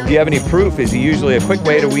 Do you have any proof? Is he usually a quick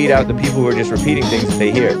way to weed out the people who are just repeating things that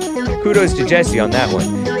they hear? Kudos to Jesse on that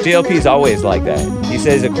one. JLP is always like that. He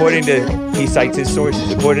says he cites his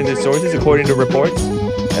sources. According to sources, according to reports,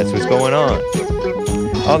 that's what's going on.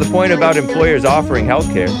 On the point about employers offering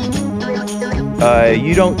healthcare,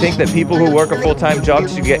 you don't think that people who work a full-time job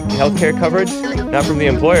should get healthcare coverage? Not from the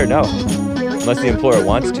employer, no. Unless the employer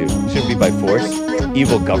wants to. It shouldn't be by force.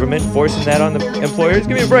 Evil government forcing that on the employers?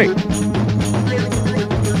 Give me a break.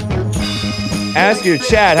 Ask your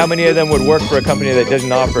chat how many of them would work for a company that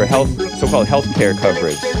doesn't offer so-called healthcare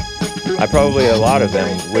coverage. Probably a lot of them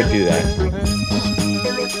would do that.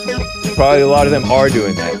 Probably a lot of them are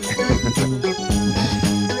doing that.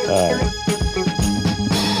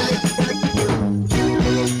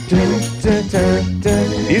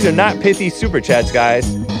 These are not pithy super chats, guys.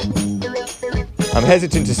 I'm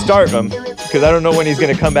hesitant to start them because I don't know when he's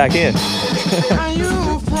going to come back in. Are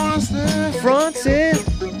you Francis? Francis,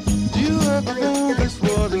 You ever think this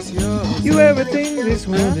world is yours? you ever think this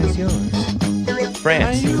world is yours? Are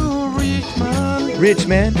France, you rich man? rich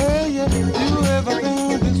man. Hey, yeah. You ever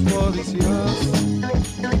think this world is yours?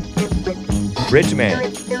 Rich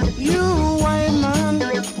man. You white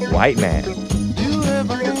white man. Do you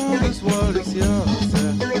ever think this world is yours?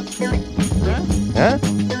 Huh?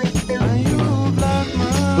 Are you black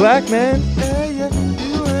man? Black man? Yeah, yeah. Do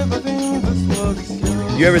you ever think this world is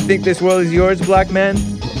yours? You ever think this world is yours, black man?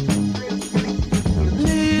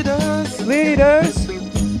 Leaders, Leaders, do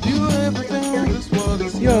you ever think this world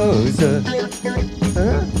is yours.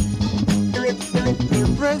 Huh?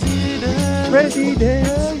 President, President.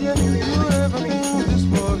 yeah, yeah. Do you ever think this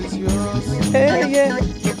world is yours? Hey, yeah.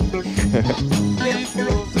 If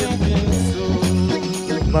you're thinking so,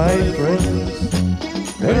 My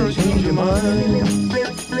friends, better change your mind.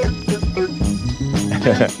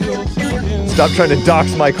 stop trying to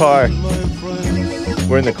dox my car.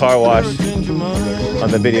 We're in the car wash Change your mind.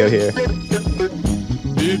 on the video here.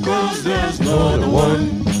 Because there's no other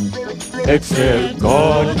one. Except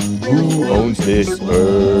God, who owns this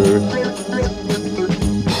earth.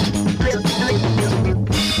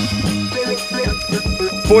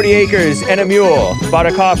 40 acres and a mule. Bought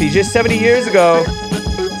a coffee just 70 years ago.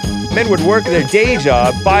 Men would work their day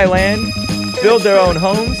job, buy land, build their own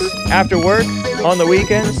homes after work, on the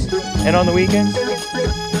weekends, and on the weekends.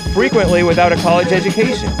 Frequently without a college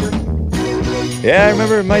education. Yeah, I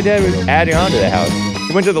remember my dad was adding on to the house.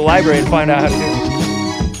 He went to the library and found out how to do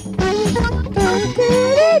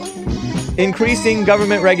it. Increasing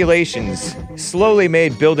government regulations slowly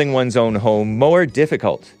made building one's own home more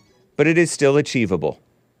difficult, but it is still achievable.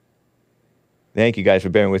 Thank you guys for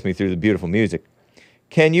bearing with me through the beautiful music.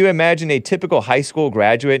 Can you imagine a typical high school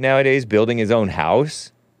graduate nowadays building his own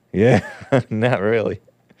house? Yeah, not really.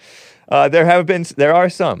 There are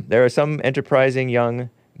some enterprising young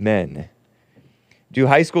men. Do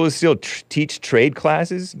high schools still teach trade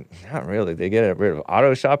classes? Not really. They get rid of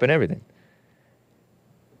auto shop and everything.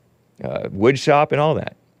 Wood shop and all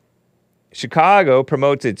that. Chicago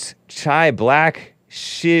promotes its Chi Black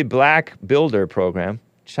Builder program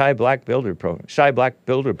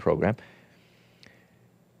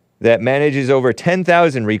that manages over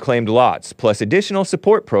 10,000 reclaimed lots, plus additional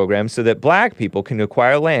support programs so that black people can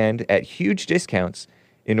acquire land at huge discounts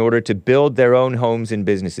in order to build their own homes and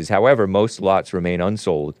businesses. However, most lots remain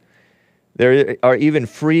unsold. There are even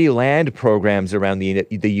free land programs around the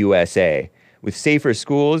USA, with safer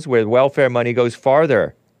schools where welfare money goes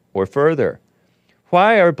farther or further.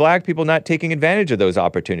 Why are black people not taking advantage of those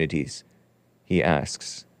opportunities? He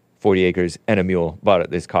asks. 40 acres and a mule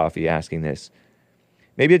bought this coffee asking this.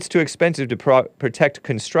 Maybe it's too expensive to protect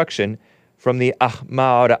construction from the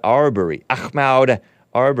Ahmaud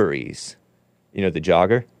Arbery's. You know, the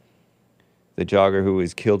jogger? The jogger who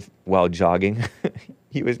was killed while jogging.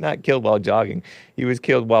 He was not killed while jogging. He was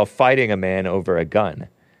killed while fighting a man over a gun.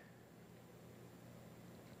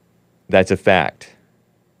 That's a fact,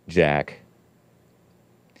 Jack.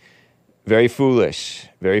 Very foolish.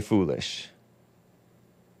 Very foolish.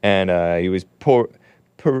 And he was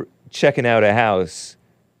checking out a house.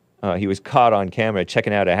 He was caught on camera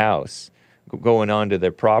checking out a house, going onto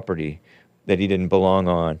their property that he didn't belong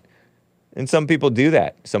on. And some people do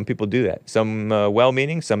that. Some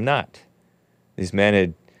well-meaning, some not. This man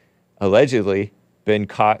had allegedly been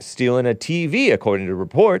caught stealing a TV, according to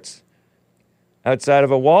reports, outside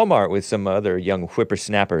of a Walmart with some other young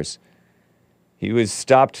whippersnappers. He was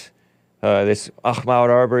stopped. This Ahmaud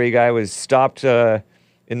Arbery guy was stopped in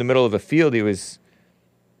the middle of a field. He was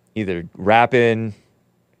either rapping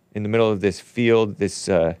in the middle of this field,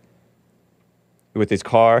 with his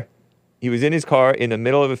car. He was in his car in the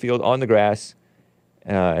middle of a field on the grass,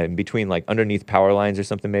 in between, like, underneath power lines or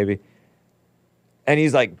something maybe. And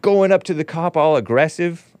he's, like, going up to the cop all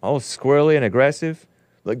aggressive, all squirrely and aggressive.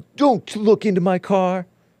 Like, don't look into my car.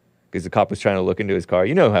 Because the cop was trying to look into his car.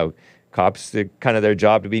 You know how cops, it's kind of their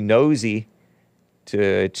job to be nosy,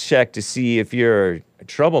 to check to see if you're a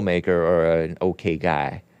troublemaker or an okay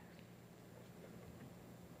guy.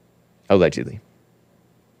 Allegedly.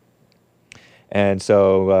 And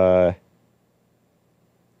so, a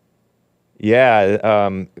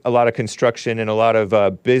lot of construction and a lot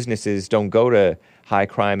of businesses don't go to high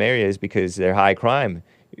crime areas because they're high crime.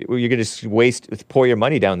 You're going to just pour your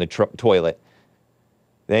money down the toilet.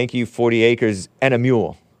 Thank you, 40 acres and a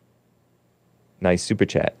mule. Nice super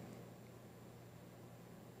chat.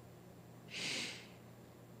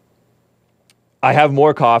 I have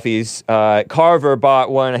more coffees. Carver bought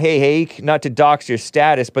one. Hey, not to dox your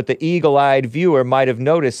status, but the eagle-eyed viewer might have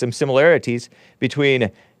noticed some similarities between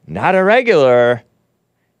not a regular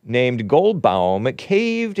named Goldbaum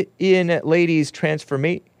caved-in lady's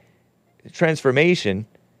transformation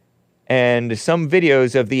and some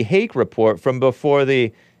videos of the Hake report from before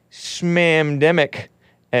the Schmamdemic,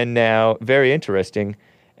 and now very interesting.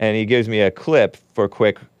 And he gives me a clip for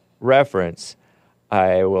quick reference.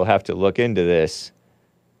 I will have to look into this.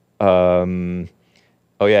 Oh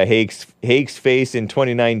yeah, Hake's face in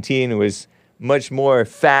 2019 was much more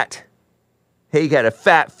fat. Hake had a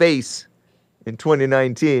fat face in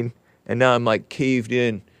 2019, and now I'm like caved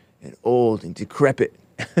in and old and decrepit.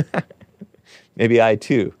 Maybe I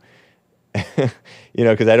too.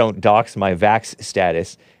 Because I don't dox my vax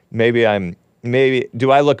status. Maybe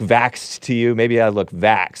do I look vaxxed to you? Maybe I look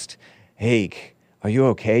vaxxed. Hake, are you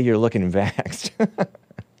okay? You're looking vaxxed.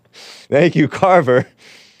 Thank you, Carver.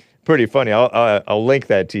 Pretty funny. I'll link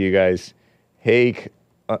that to you guys. Hake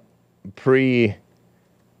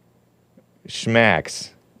pre-schmacks.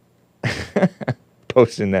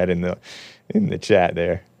 Posting that in the chat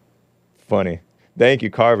there. Funny. Thank you,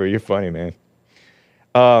 Carver. You're funny, man.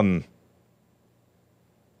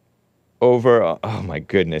 Oh my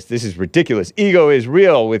goodness, this is ridiculous. Ego is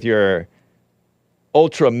real with your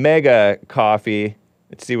ultra mega coffee.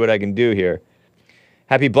 Let's see what I can do here.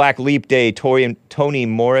 Happy Black Leap Day, Toni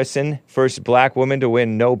Morrison, first black woman to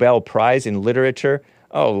win Nobel Prize in Literature.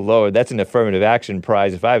 Oh, Lord, that's an affirmative action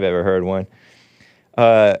prize if I've ever heard one.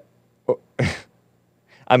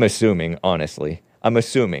 I'm assuming, honestly.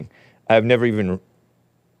 I've never even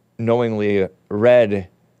knowingly read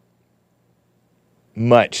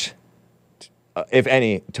much, if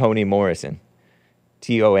any, Toni Morrison.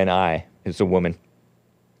 Toni is a woman.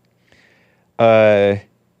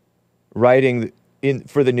 Writing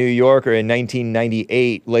for the New Yorker in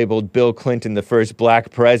 1998, labeled Bill Clinton the first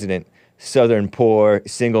black president. Southern poor,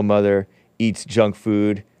 single mother, eats junk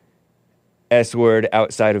food, S-word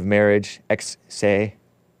outside of marriage, ex-say.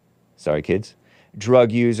 Sorry, kids.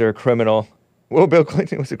 Drug user, criminal. Well, Bill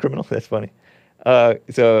Clinton was a criminal. That's funny.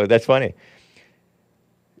 So that's funny.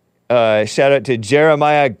 Shout out to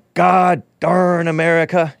Jeremiah, God darn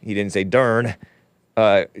America. He didn't say darn.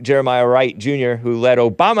 Jeremiah Wright Jr., who led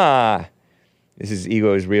Obama. This is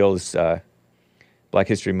Ego is Real's Black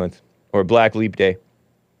History Month, or Black Leap Day.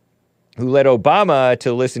 Who led Obama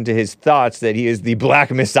to listen to his thoughts that he is the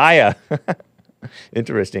Black Messiah.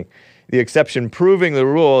 Interesting. The exception proving the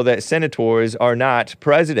rule that senators are not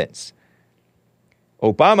presidents.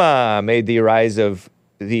 Obama made the rise of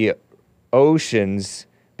the oceans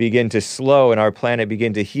begin to slow and our planet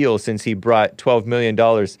begin to heal since he brought $12 million.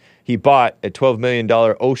 He bought a $12 million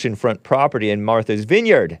oceanfront property in Martha's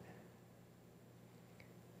Vineyard.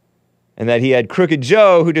 And that he had Crooked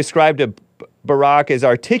Joe, who described Barack as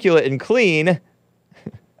articulate and clean,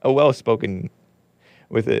 a well-spoken,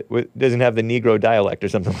 doesn't have the Negro dialect or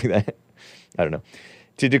something like that. I don't know.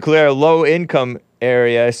 To declare a low-income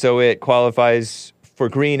area so it qualifies for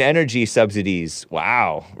green energy subsidies.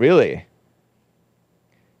 Wow, really?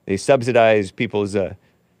 They subsidize people's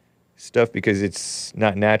stuff because it's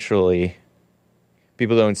not naturally,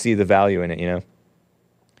 people don't see the value in it,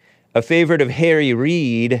 A favorite of Harry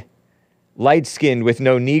Reid, light-skinned with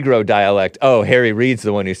no Negro dialect. Oh, Harry Reid's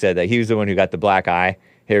the one who said that. He was the one who got the black eye.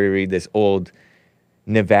 Harry Reid, this old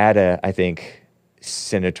Nevada, I think,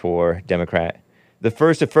 senator, Democrat. The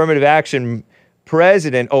first affirmative action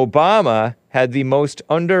president, Obama, had the most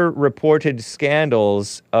underreported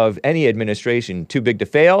scandals of any administration. Too big to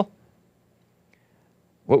fail?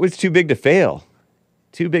 What was too big to fail?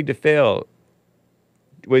 Too big to fail.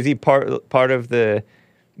 Was he part of the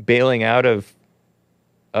bailing out of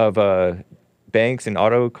banks and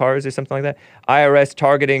auto cars or something like that? IRS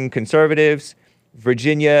targeting conservatives.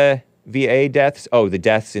 Virginia VA deaths. Oh, the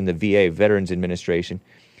deaths in the VA, Veterans Administration.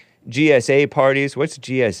 GSA parties. What's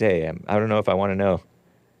GSA? I don't know if I want to know.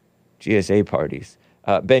 GSA parties.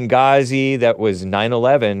 Benghazi, that was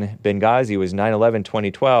 9/11. Benghazi was 9/11,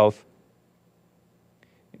 2012.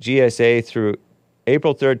 GSA through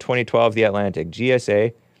April 3rd, 2012, The Atlantic.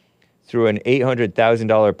 GSA threw an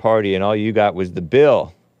 $800,000 party and all you got was the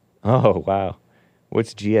bill. Oh, wow.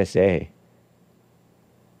 What's GSA?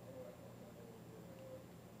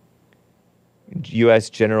 U.S.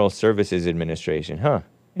 General Services Administration. Huh.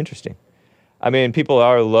 Interesting. I mean, people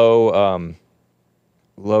are low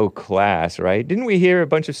class, right? Didn't we hear a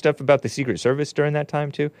bunch of stuff about the Secret Service during that time,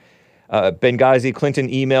 too? Benghazi, Clinton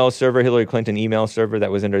email server, Hillary Clinton email server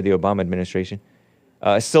that was under the Obama administration.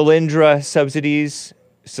 Solyndra subsidies.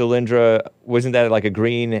 Solyndra, wasn't that like a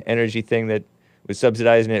green energy thing that was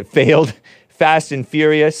subsidized and it failed? Fast and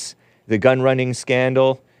Furious, the gun running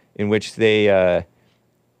scandal in which they...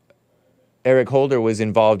 Eric Holder was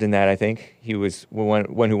involved in that, I think. He was one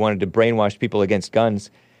who wanted to brainwash people against guns.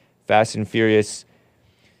 Fast and Furious.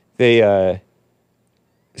 They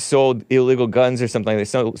sold illegal guns or something. They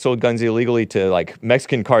sold guns illegally to, like,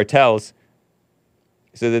 Mexican cartels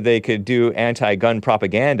so that they could do anti-gun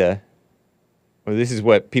propaganda. Well, this is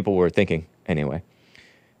what people were thinking, anyway.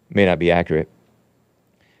 May not be accurate.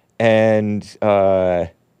 And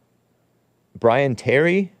Brian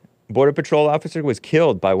Terry, Border Patrol officer, was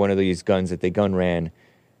killed by one of these guns that they gun ran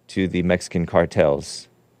to the Mexican cartels.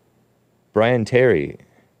 Brian Terry.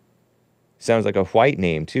 Sounds like a white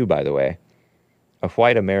name, too, by the way. A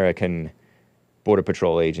white American Border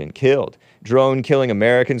Patrol agent killed. Drone killing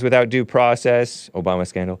Americans without due process. Obama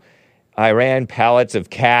scandal. Iran pallets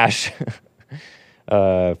of cash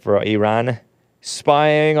for Iran.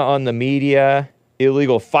 Spying on the media.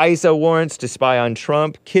 Illegal FISA warrants to spy on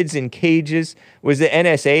Trump. Kids in cages. Was the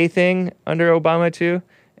NSA thing under Obama, too?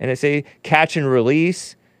 NSA catch and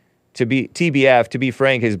release. To be TBF, to be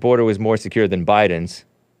frank, his border was more secure than Biden's.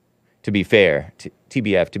 To be fair,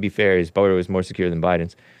 TBF, to be fair, his border was more secure than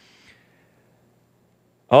Biden's.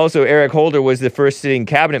 Also, Eric Holder was the first sitting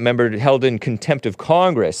cabinet member held in contempt of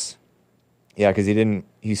Congress. Yeah, because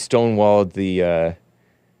he stonewalled the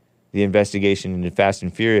investigation into Fast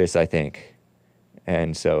and Furious, I think.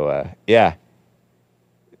 And so, yeah,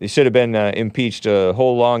 they should have been impeached a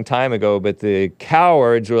whole long time ago, but the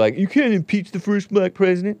cowards were like, you can't impeach the first black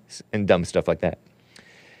president, and dumb stuff like that.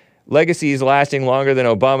 Legacies lasting longer than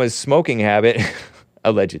Obama's smoking habit.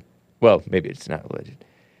 Alleged. Well, maybe it's not alleged.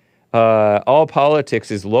 All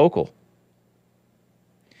politics is local.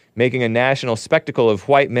 Making a national spectacle of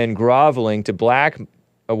white men groveling to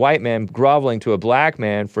a white man groveling to a black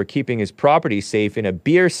man for keeping his property safe in a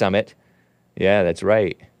beer summit. Yeah, that's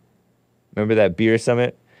right. Remember that beer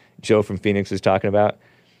summit Joe from Phoenix was talking about?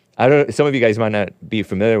 Some of you guys might not be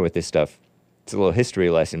familiar with this stuff. It's a little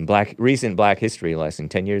history lesson, recent black history lesson,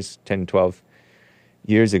 10, 12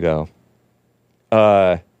 years ago.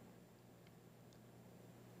 That's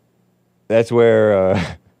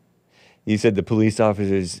where he said the police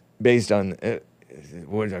officers, based on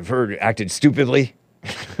what I've heard, acted stupidly.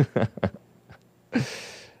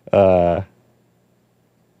 That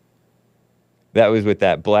was with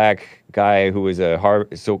that black guy who was a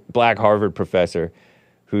black Harvard professor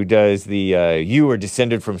who does the you were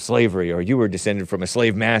descended from slavery or you were descended from a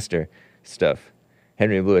slave master stuff.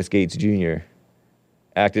 Henry Louis Gates Jr.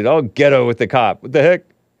 acted all ghetto with the cop. What the heck?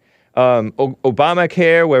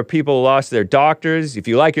 Obamacare, where people lost their doctors. If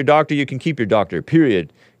you like your doctor, you can keep your doctor,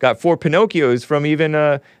 period. Got 4 Pinocchios from even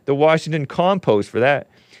the Washington Compost for that.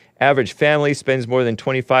 Average family spends more than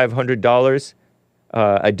 $2,500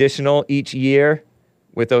 additional each year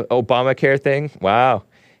with the Obamacare thing. Wow.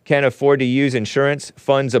 Can't afford to use insurance.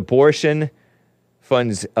 Funds abortion.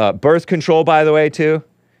 Funds birth control, by the way, too.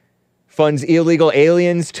 Funds illegal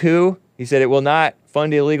aliens, too. He said it will not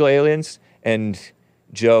fund illegal aliens. And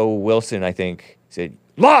Joe Wilson, I think, said,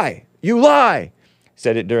 lie! You lie!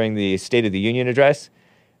 Said it during the State of the Union address.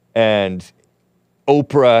 And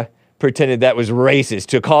Oprah pretended that was racist,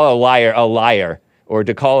 to call a liar, or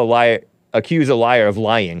to call a liar, accuse a liar of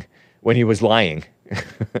lying when he was lying.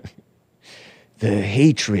 The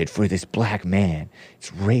hatred for this black man, it's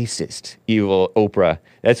racist, evil Oprah.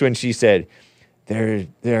 That's when she said, there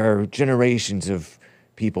are generations of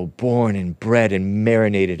people born and bred and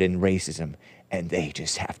marinated in racism, and they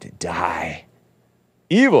just have to die.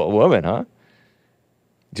 Evil woman, huh?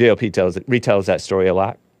 JLP retells that story a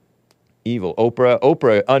lot. Evil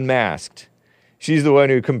Oprah unmasked. She's the one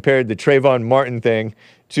who compared the Trayvon Martin thing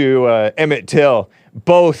to Emmett Till.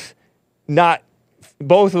 Both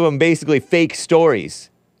of them basically fake stories.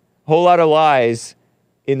 Whole lot of lies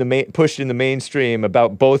pushed in the mainstream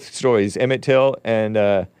about both stories, Emmett Till and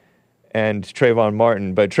Trayvon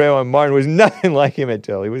Martin. But Trayvon Martin was nothing like Emmett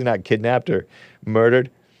Till. He was not kidnapped or murdered.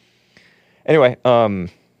 Anyway,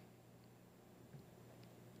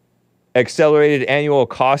 accelerated annual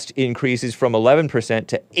cost increases from 11%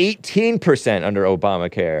 to 18% under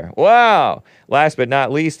Obamacare. Wow! Last but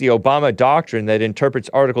not least, the Obama doctrine that interprets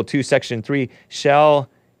Article 2, Section 3 shall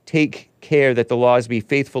take care that the laws be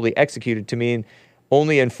faithfully executed to mean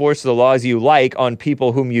only enforce the laws you like on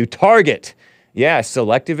people whom you target. Yeah,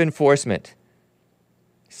 selective enforcement.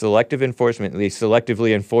 Selective enforcement. They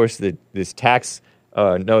selectively enforce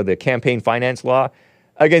the campaign finance law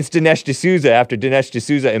against Dinesh D'Souza after Dinesh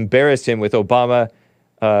D'Souza embarrassed him with Obama's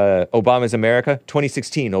America,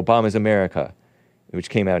 2016, Obama's America, which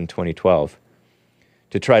came out in 2012,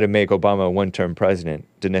 to try to make Obama a one-term president.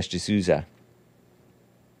 Dinesh D'Souza,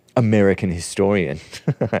 American historian.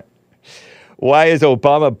 Why is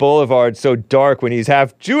Obama Boulevard so dark when he's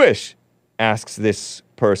half Jewish? Asks this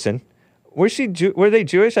person. Were they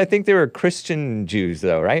Jewish? I think they were Christian Jews,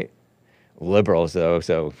 though, right? Liberals, though,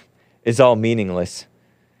 so it's all meaningless.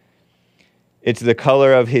 It's the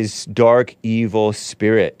color of his dark, evil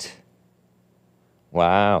spirit.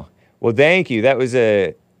 Wow. Well, thank you. That was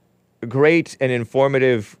a great and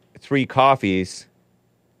informative 3 coffees.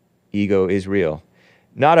 Ego is real.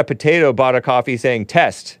 Not a Potato bought a coffee saying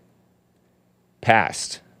test.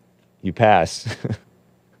 Passed. You passed.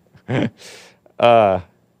 Not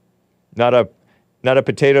a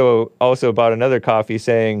Potato also bought another coffee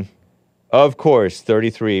saying, of course,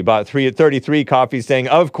 33. Bought 33 coffees saying,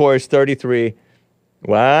 of course, 33.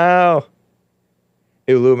 Wow.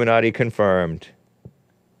 Illuminati confirmed.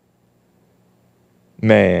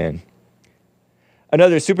 Man.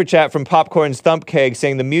 Another super chat from Popcorn's Thump Keg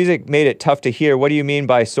saying the music made it tough to hear. What do you mean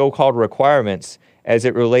by so-called requirements as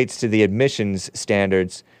it relates to the admissions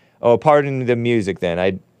standards? Oh, pardon the music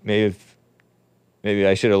then. Maybe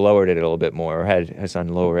I should have lowered it a little bit more or had Hassan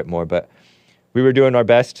lower it more, but we were doing our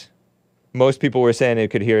best. Most people were saying they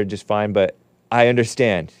could hear it just fine, but I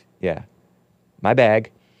understand. Yeah. My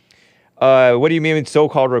bag. What do you mean with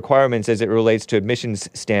so-called requirements as it relates to admissions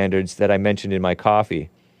standards that I mentioned in my coffee?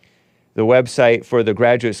 The website for the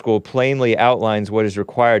graduate school plainly outlines what is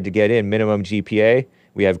required to get in. Minimum GPA,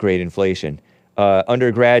 we have grade inflation.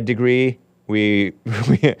 Undergrad degree, we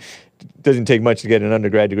doesn't take much to get an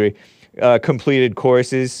undergrad degree. Completed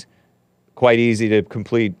courses, quite easy to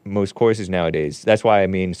complete most courses nowadays. That's why I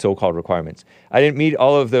mean so-called requirements. I didn't meet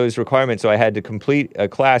all of those requirements, so I had to complete a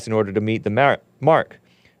class in order to meet the mark.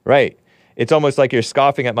 Right. It's almost like you're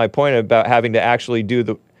scoffing at my point about having to actually do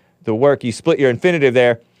the work. You split your infinitive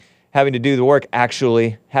there. Having to do the work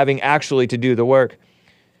having actually to do the work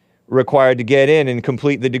required to get in and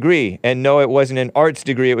complete the degree. And no, it wasn't an arts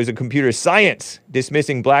degree, it was a computer science.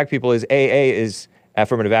 Dismissing black people as AA is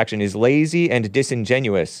affirmative action is lazy and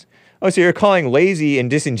disingenuous. Oh, so you're calling lazy and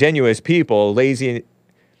disingenuous people lazy.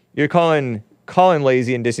 You're calling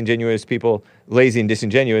lazy and disingenuous people lazy and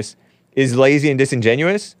disingenuous. Is lazy and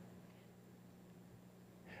disingenuous?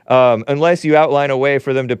 Unless you outline a way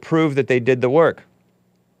for them to prove that they did the work.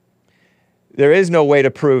 There is no way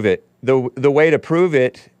to prove it. The way to prove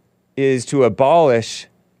it is to abolish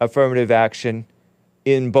affirmative action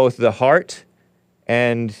in both the heart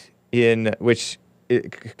and in which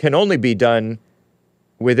it can only be done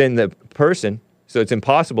within the person. So it's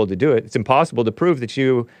impossible to do it. It's impossible to prove that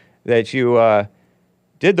you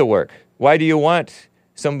did the work. Why do you want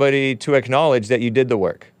somebody to acknowledge that you did the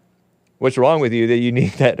work? What's wrong with you that you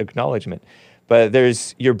need that acknowledgement? But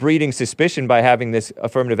you're breeding suspicion by having this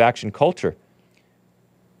affirmative action culture.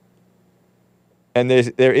 And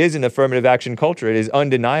there is an affirmative action culture. It is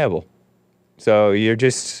undeniable. So you're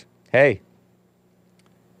just, hey.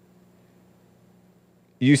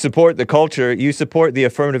 You support the culture. You support the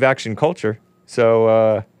affirmative action culture.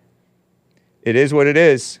 So it is what it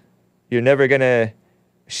is. You're never going to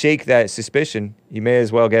shake that suspicion. You may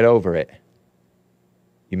as well get over it.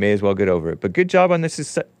 You may as well get over it. But good job on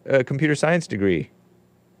this computer science degree.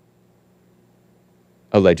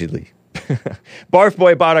 Allegedly. Barf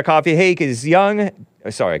Boy bought a coffee. Hake is young.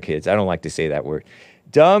 Sorry, kids. I don't like to say that word.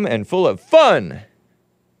 Dumb and full of fun.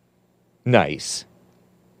 Nice.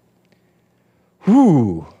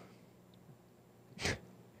 Whew.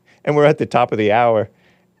 And we're at the top of the hour.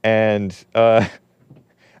 And I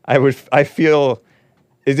feel...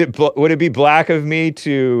 would it be black of me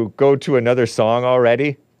to go to another song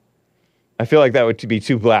already? I feel like that would be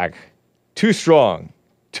too black. Too strong.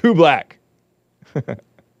 Too black.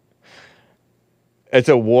 It's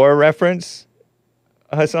a war reference,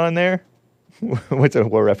 Hassan, there? What's a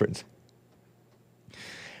war reference?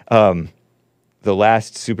 The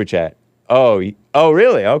last super chat. Oh,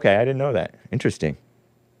 really? Okay, I didn't know that. Interesting.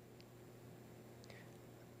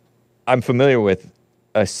 I'm familiar with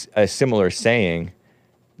a similar saying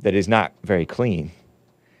that is not very clean.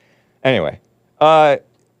 Anyway,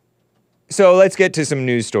 so let's get to some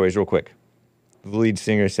news stories real quick. The lead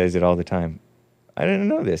singer says it all the time. I didn't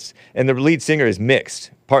know this. And the lead singer is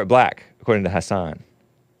mixed, part black, according to Hassan.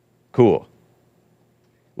 Cool.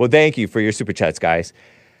 Well, thank you for your super chats, guys.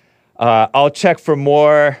 I'll check for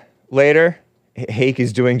more later. Hake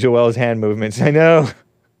is doing Joel's hand movements. I know.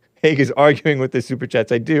 Hake is arguing with the super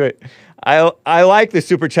chats. I do it. I like the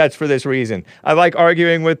super chats for this reason. I like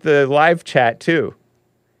arguing with the live chat too.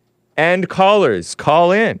 And callers,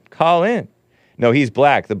 call in. No, he's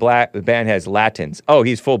black. The band has Latins. Oh,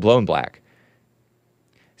 he's full-blown black.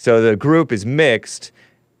 So the group is mixed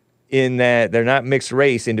in that they're not mixed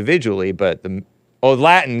race individually, but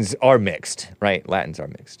Latins are mixed, right? Latins are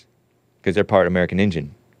mixed because they're part American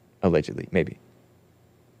Indian, allegedly, maybe.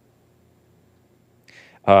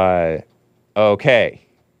 Okay,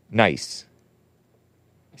 nice.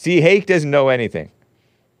 See, Hake doesn't know anything.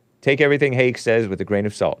 Take everything Hake says with a grain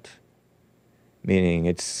of salt. Meaning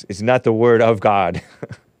it's not the word of God.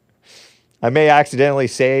 I may accidentally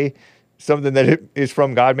say something that is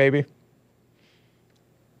from God, maybe.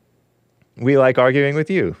 We like arguing with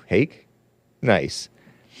you, Hake. Nice.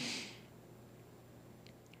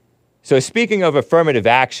 So speaking of affirmative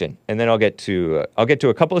action, and then I'll get to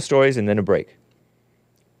a couple of stories and then a break,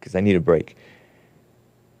 because I need a break.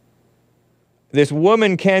 This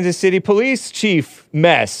woman, Kansas City police chief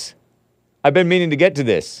mess. I've been meaning to get to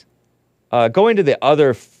this. Go into the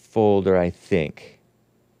other folder, I think.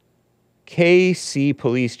 KC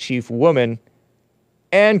police chief woman,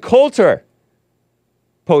 Ann Coulter,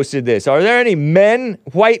 posted this. Are there any men,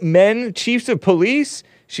 white men, chiefs of police?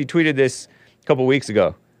 She tweeted this a couple weeks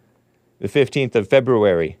ago, the 15th of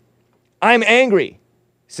February. I'm angry,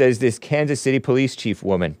 says this Kansas City police chief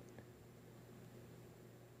woman.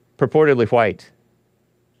 Purportedly white.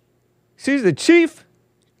 She's the chief?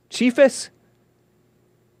 Chiefess?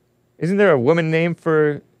 Isn't there a woman name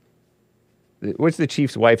for... What's the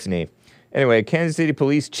chief's wife's name? Anyway, Kansas City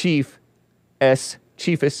police chiefess,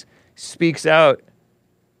 speaks out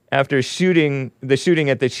after the shooting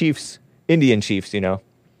at the Chiefs, Indian Chiefs, you know.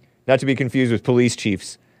 Not to be confused with police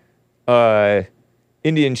chiefs.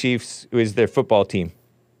 Indian Chiefs was their football team.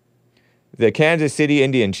 The Kansas City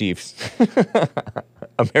Indian Chiefs.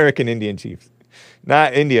 American Indian Chiefs.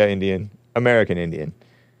 Not India Indian, American Indian.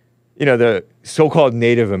 You know, the so-called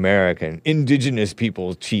Native American, indigenous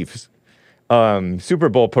people chiefs. Super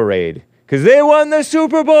Bowl parade. Because they won the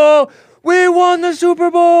Super Bowl! We won the Super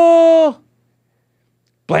Bowl!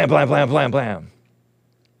 Blam, blam, blam, blam, blam.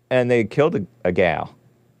 And they killed a gal,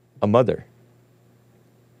 a mother.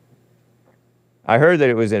 I heard that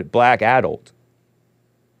it was a black adult.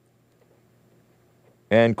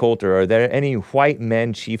 Ann Coulter, are there any white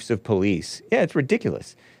men chiefs of police? Yeah, it's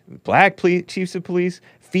ridiculous. Black chiefs of police,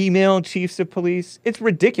 female chiefs of police. It's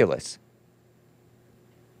ridiculous.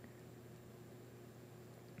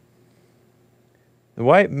 The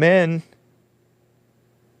white men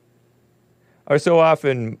are so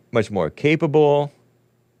often much more capable,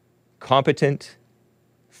 competent,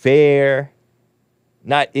 fair,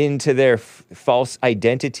 not into their false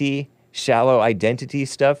identity, shallow identity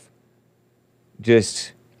stuff.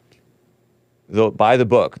 Just by the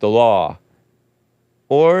book, the law,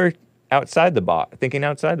 or outside the box, thinking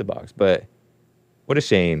outside the box. But what a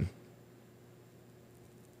shame.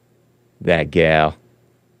 That gal.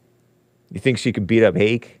 You think she could beat up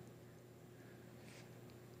Hake?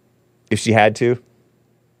 If she had to?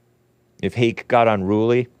 If Hake got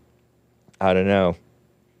unruly? I don't know.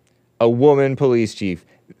 A woman police chief.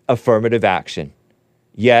 Affirmative action.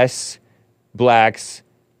 Yes, blacks.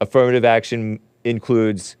 Affirmative action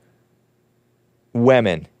includes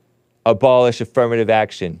women. Abolish affirmative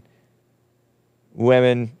action.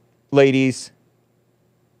 Women, ladies,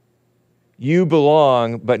 you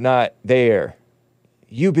belong, but not there.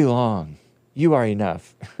 You belong. You are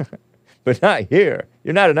enough. But not here.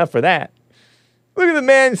 You're not enough for that. Look at the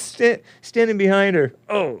man standing behind her.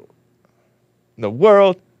 Oh, the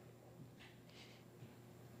world.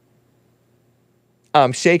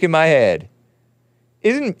 I'm shaking my head.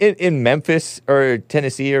 Isn't it in Memphis or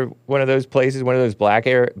Tennessee or one of those places, one of those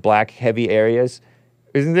black heavy areas?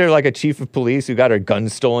 Isn't there like a chief of police who got her gun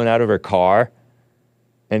stolen out of her car?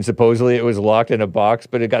 And supposedly it was locked in a box,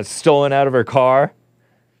 but it got stolen out of her car?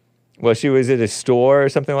 Well, she was at a store or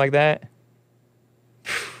something like that?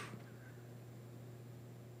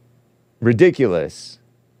 Ridiculous.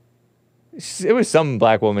 It was some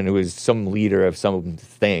black woman who was some leader of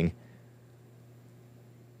something.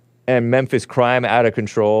 And Memphis crime out of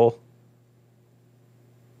control.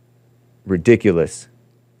 Ridiculous.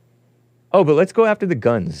 Oh, but let's go after the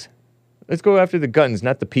guns. Let's go after the guns,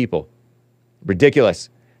 not the people. Ridiculous.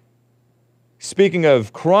 Speaking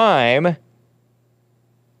of crime,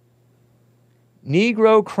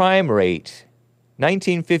 Negro crime rate,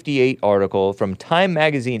 1958 article from Time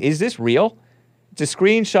Magazine. Is this real? It's a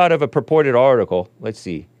screenshot of a purported article. Let's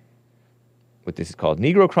see what this is called.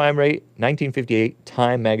 Negro crime rate, 1958,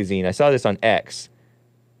 Time Magazine. I saw this on X.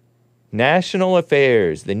 National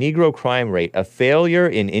Affairs, the Negro crime rate, a failure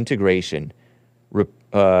in integration.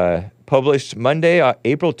 Published Monday,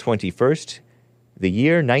 April 21st, the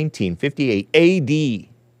year 1958, AD, the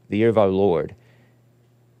year of our Lord.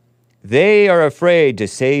 They are afraid to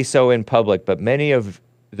say so in public, but many of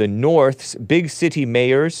the North's big city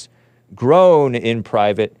mayors groan in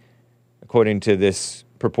private, according to this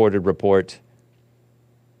purported report,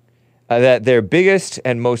 that their biggest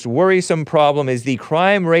and most worrisome problem is the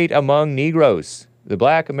crime rate among Negroes, the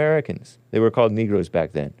black Americans. They were called Negroes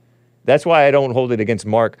back then. That's why I don't hold it against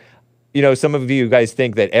Mark. You know, some of you guys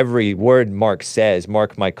think that every word Mark says,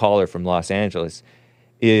 Mark, my caller from Los Angeles,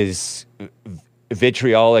 is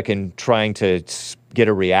vitriolic and trying to get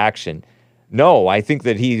a reaction. No, I think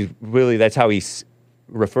that that's how he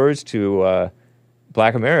refers to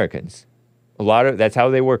black Americans. That's how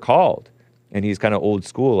they were called. And he's kind of old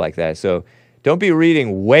school like that. So don't be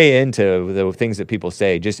reading way into the things that people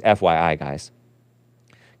say. Just FYI, guys.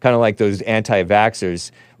 Kind of like those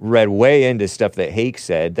anti-vaxxers read way into stuff that Hake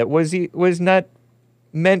said that was not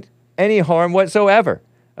meant any harm whatsoever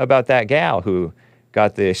about that gal who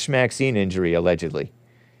got the schmaxine injury, allegedly.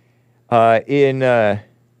 In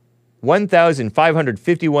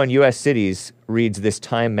 1,551 U.S. cities, reads this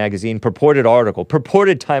Time magazine purported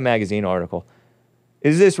Time magazine article.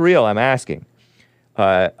 Is this real? I'm asking.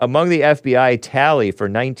 Among the FBI tally for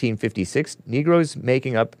 1956, Negroes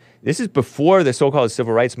making up, this is before the so-called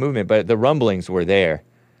civil rights movement, but the rumblings were there.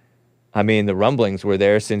 I mean, the rumblings were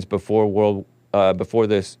there since before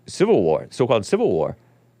the Civil War, so-called Civil War.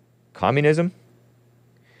 Communism,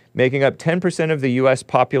 making up 10% of the U.S.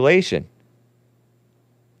 population,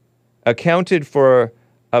 accounted for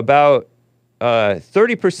about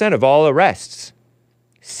 30% of all arrests,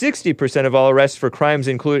 60% of all arrests for crimes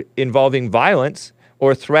involving violence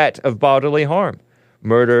or threat of bodily harm,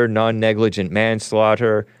 murder, non-negligent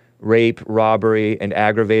manslaughter, rape, robbery, and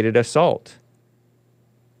aggravated assault.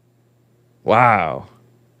 Wow.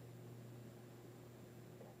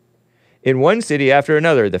 In one city after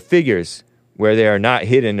another, the figures, where they are not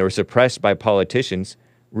hidden or suppressed by politicians,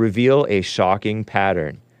 reveal a shocking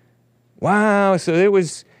pattern. Wow, so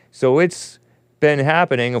it's been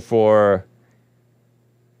happening for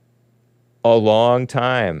a long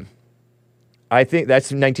time. I think that's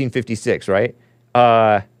 1956, right?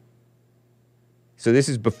 So this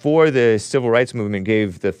is before the civil rights movement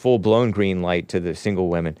gave the full-blown green light to the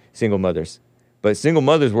single mothers. But single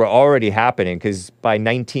mothers were already happening because by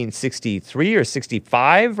 1963 or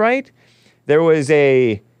 65, right? There was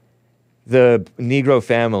the Negro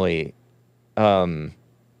family,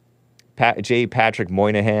 J. Patrick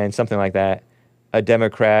Moynihan, something like that, a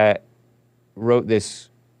Democrat, wrote this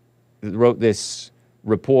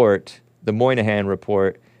report, the Moynihan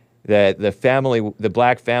report, that the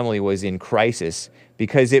black family was in crisis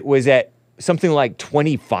because it was at something like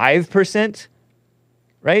 25%,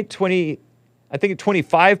 right? I think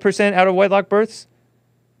 25% out of wedlock births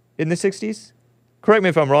in the 60s. Correct me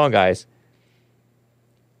if I'm wrong, guys.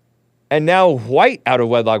 And now white out of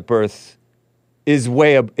wedlock birth is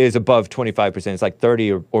above 25%. It's like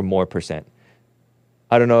 30 or more percent.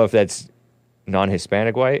 I don't know if that's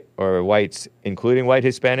non-Hispanic white or whites including white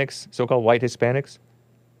Hispanics, so-called white Hispanics.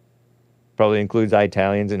 Probably includes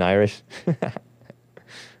Italians and Irish.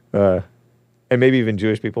 And maybe even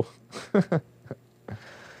Jewish people.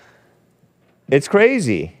 It's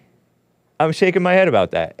crazy. I'm shaking my head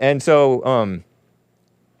about that. And so,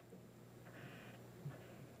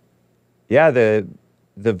 the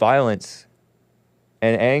violence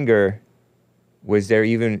and anger was there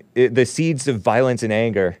the seeds of violence and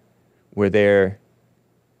anger were there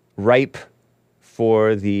ripe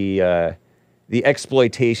for the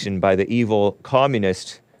exploitation by the evil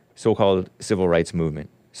communist so-called civil rights movement.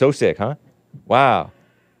 So sick, huh? Wow.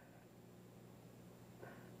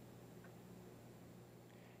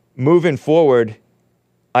 Moving forward,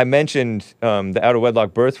 I mentioned the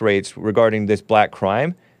out-of-wedlock birth rates regarding this black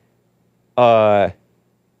crime.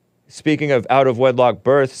 Speaking of out-of-wedlock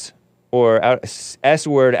births, or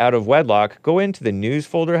S-word out of wedlock, go into the news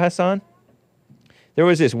folder, Hassan. There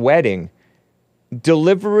was this wedding,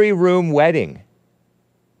 delivery room wedding.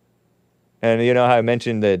 And you know how I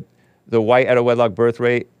mentioned that the white out-of-wedlock birth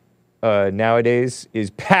rate nowadays is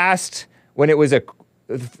past when it was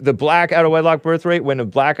the black out-of-wedlock birth rate, when a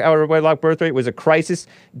black out-of-wedlock birth rate was a crisis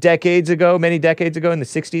many decades ago in the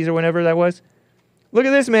 60s or whenever that was. Look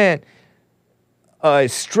at this man. A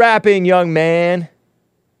strapping young man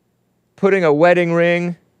putting a wedding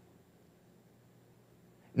ring.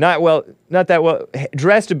 Not that well,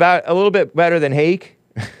 dressed about a little bit better than Hake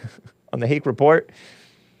on the Hake report.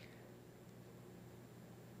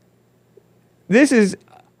 This is,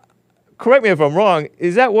 correct me if I'm wrong,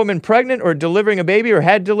 is that woman pregnant or delivering a baby or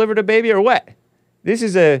had delivered a baby or what? This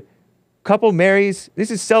is a couple marries.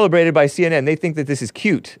 This is celebrated by CNN. They think that this is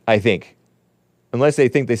cute, I think. Unless they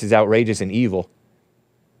think this is outrageous and evil.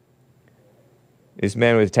 This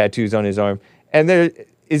man with tattoos on his arm. And there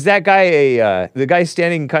is that guy, the guy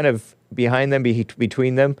standing kind of behind them,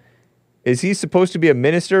 between them. Is he supposed to be a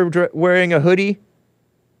minister wearing a hoodie?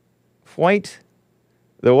 White?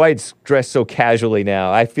 The whites dress so casually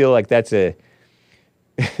now. I feel like that's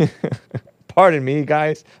pardon me,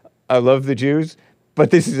 guys. I love the Jews,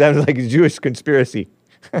 but this sounds like a Jewish conspiracy.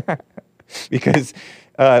 Because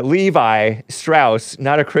Levi Strauss,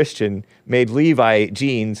 not a Christian, made Levi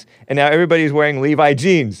jeans, and now everybody's wearing Levi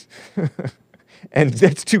jeans. And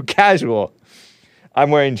that's too casual.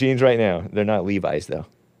 I'm wearing jeans right now. They're not Levi's, though.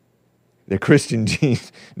 They're Christian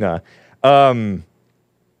jeans. Nah. But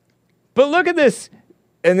look at this.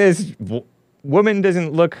 And this woman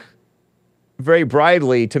doesn't look very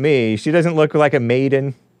bridely to me. She doesn't look like a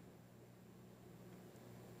maiden.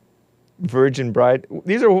 Virgin bride.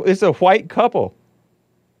 It's a white couple.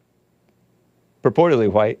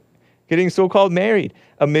 Purportedly white. Getting so-called married.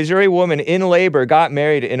 A Missouri woman in labor got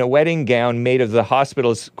married in a wedding gown made of the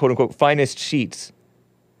hospital's quote-unquote finest sheets.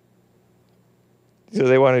 So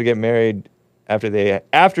they wanted to get married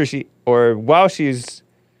while she's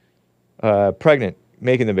pregnant,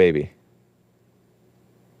 making the baby.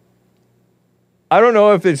 I don't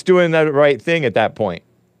know if it's doing that right thing at that point.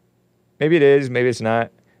 Maybe it is, maybe it's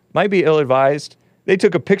not. Might be ill-advised. They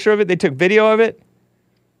took a picture of it. They took video of it.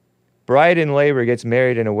 Bride in labor gets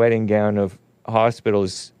married in a wedding gown of hospital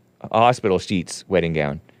sheets wedding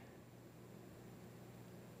gown.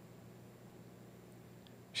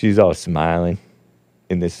 She's all smiling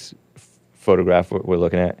in this photograph we're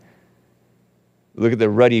looking at. Look at the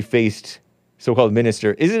ruddy-faced so-called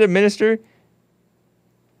minister. Is it a minister?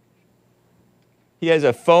 He has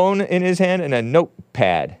a phone in his hand and a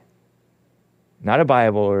notepad. Not a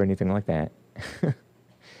Bible or anything like that.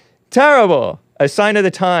 Terrible. A sign of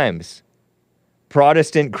the times.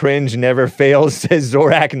 Protestant cringe never fails, says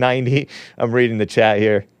Zorak90. I'm reading the chat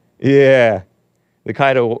here. Yeah. The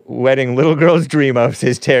kind of wedding little girls dream of,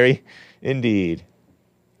 says Terry. Indeed.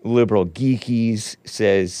 Liberal geekies,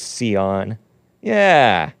 says Sion.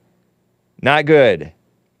 Yeah. Not good.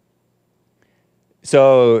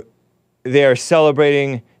 So they are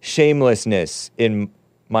celebrating shamelessness, in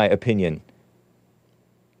my opinion.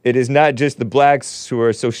 It is not just the blacks who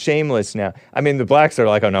are so shameless now. I mean, the blacks are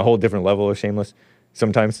like on a whole different level of shameless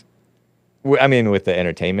sometimes. I mean, with the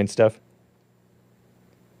entertainment stuff.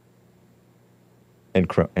 And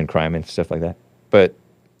crime and stuff like that. But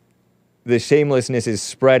the shamelessness is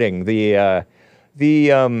spreading.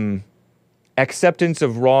 The acceptance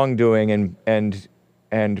of wrongdoing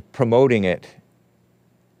and promoting it.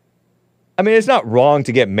 I mean, it's not wrong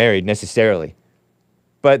to get married necessarily.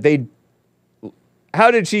 But how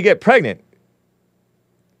did she get pregnant?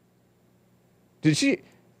 Did she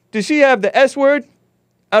have the S word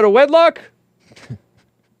out of wedlock?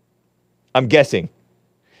 I'm guessing.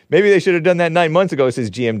 Maybe they should have done that 9 months ago, says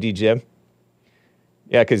GMD Jim.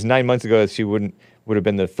 Yeah, because 9 months ago she would have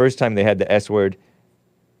been the first time they had the S word,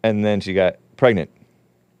 and then she got pregnant.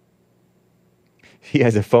 He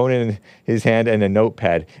has a phone in his hand and a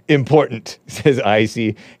notepad. Important, says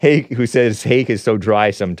Icy. Hake, who says Hake is so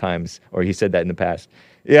dry sometimes, or he said that in the past.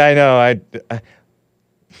 Yeah, I know.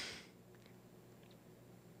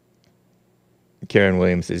 Karen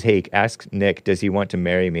Williams says, Hake, ask Nick, does he want to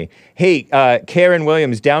marry me? Hey, Karen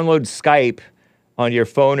Williams, download Skype on your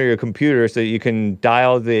phone or your computer so that you can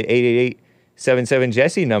dial the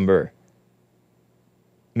 888-77-JESSE number.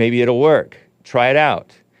 Maybe it'll work. Try it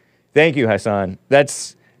out. Thank you, Hassan.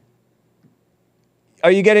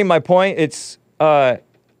 Are you getting my point? It's, they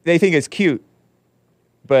think it's cute,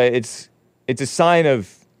 but it's a sign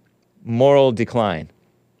of moral decline.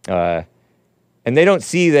 And they don't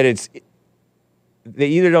see that they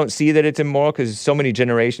either don't see that it's immoral because so many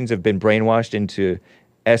generations have been brainwashed into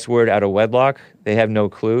S word out of wedlock. They have no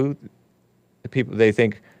clue. They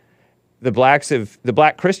think the black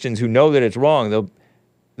Christians who know that it's wrong,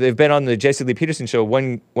 they've been on the Jesse Lee Peterson show.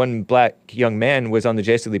 One black young man was on the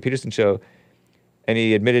Jesse Lee Peterson show, and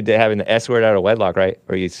he admitted to having the S word out of wedlock, right?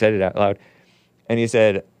 Or he said it out loud. And he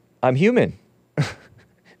said, I'm human.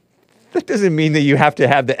 That doesn't mean that you have to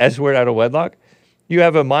have the S word out of wedlock. You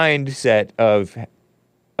have a mindset of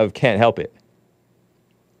can't help it.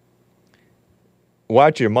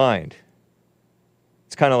 Watch your mind.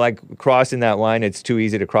 It's kind of like crossing that line. It's too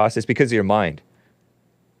easy to cross. It's because of your mind.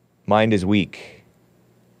 Mind is weak.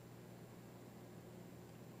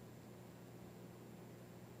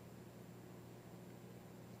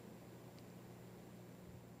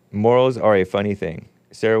 Morals are a funny thing.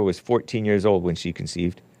 Sarah was 14 years old when she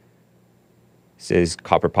conceived, says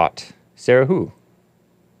Copperpot. Sarah who?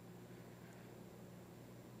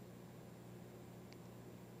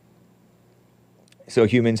 So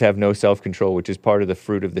humans have no self-control, which is part of the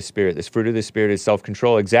fruit of the Spirit. This fruit of the Spirit is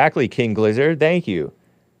self-control. Exactly, King Glizzard. Thank you.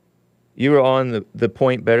 You were on the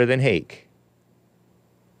point better than Hake.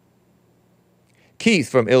 Keith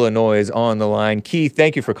from Illinois is on the line. Keith,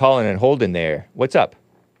 thank you for calling and holding there. What's up?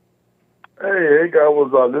 Hey, I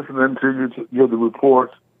was listening to you to give the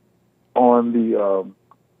reports on the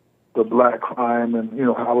black crime and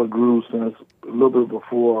how it grew since a little bit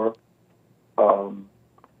before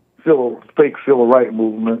fake civil rights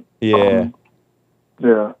movement. Yeah.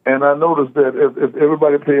 Yeah, and I noticed that if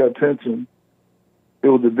everybody pay attention, it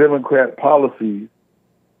was the Democrat policies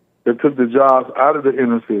that took the jobs out of the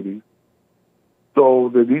inner cities,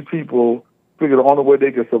 so that these people figured the only way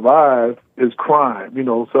they could survive is crime. You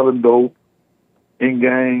know, selling dope in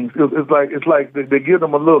gangs. It's like they give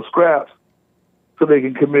them a little scraps so they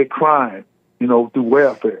can commit crime. You know, through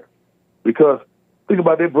welfare. Because think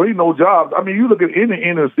about it, there bring no jobs. I mean, you look at any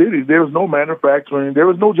inner cities, there's no manufacturing,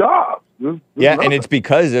 there is no jobs. There's and it's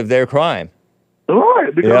because of their crime.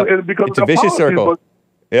 Right, because it's a of the vicious policies, circle.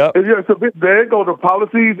 Yeah, it's a bit. There go the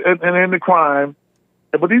policies and the crime,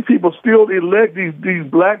 but these people still elect these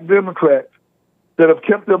black Democrats that have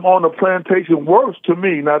kept them on the plantation worse to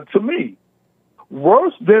me,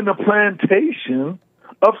 worse than the plantation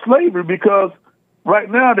of slavery, because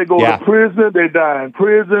right now they go to prison, they die in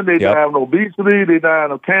prison, they die of obesity, they die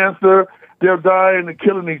of cancer, they're dying and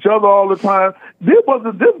killing each other all the time. This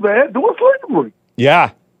wasn't this bad doing slavery.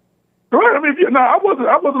 Yeah. Right. I mean, I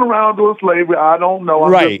wasn't around doing slavery. I don't know.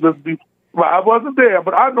 I wasn't there,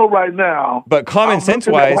 but I know right now. But common sense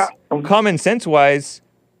wise,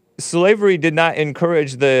 slavery did not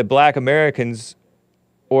encourage the black Americans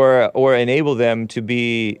or enable them to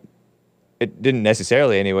be. It didn't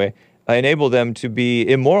necessarily, anyway, enable them to be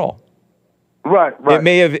immoral. Right. It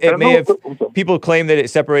may have. People claim that it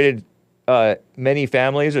separated many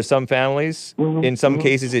families or some families. Mm-hmm. In some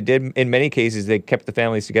cases, it did. In many cases, they kept the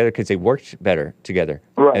families together because they worked better together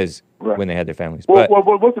when they had their families. Well,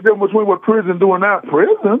 what's the difference between what prison doing now?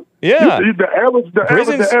 Prison? Yeah. The average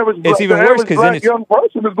it's even worse because then it's young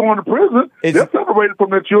person is going to prison. They're separated from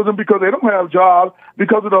their children because they don't have jobs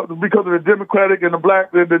because of the Democratic and the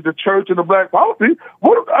black the church and the black policy.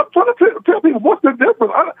 I'm trying to tell people what's the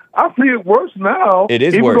difference. I see it worse now. It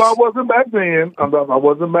is even worse. Though I wasn't back then. I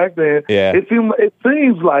wasn't back then. Yeah. It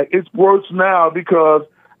seems like it's worse now because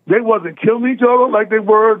they wasn't killing each other like they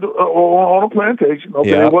were on a plantation.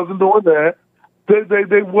 Okay, They wasn't doing that.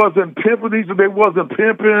 They wasn't pimping each other. They wasn't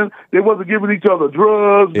pimping. They wasn't giving each other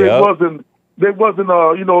drugs. They wasn't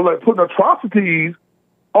like putting atrocities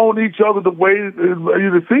on each other the way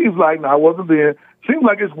it seems like now. I wasn't there. Seems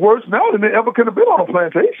like it's worse now than it ever could have been on a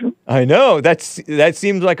plantation. I know. That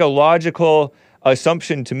seems like a logical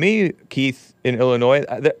assumption to me, Keith, in Illinois.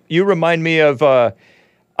 You remind me of,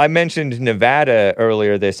 I mentioned Nevada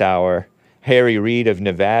earlier this hour, Harry Reid of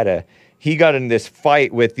Nevada. He got in this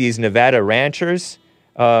fight with these Nevada ranchers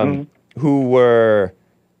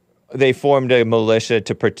they formed a militia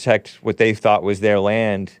to protect what they thought was their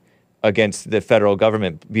land against the federal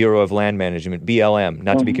government, Bureau of Land Management, BLM,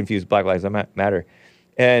 not to be confused with Black Lives Matter.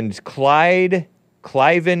 And Cliven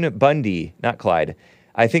Bundy, not Clyde,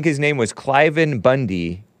 I think his name was Cliven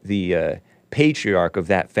Bundy, the patriarch of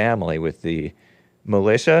that family with the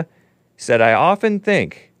militia, said, I often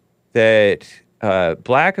think that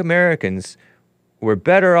black Americans were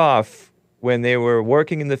better off when they were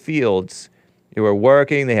working in the fields. They were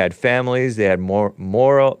working, they had families, they had more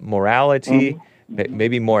morality,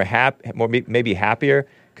 maybe maybe happier,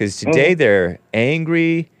 because today they're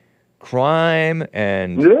angry, crime,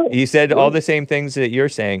 and he said all the same things that you're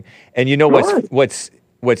saying. And you know what's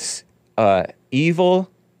evil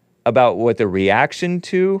about what the reaction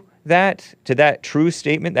to that true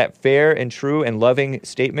statement, that fair and true and loving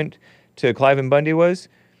statement to Cliven Bundy was?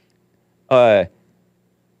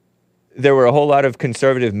 There were a whole lot of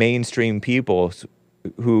conservative mainstream people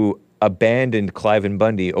who abandoned Cliven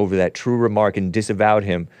Bundy over that true remark and disavowed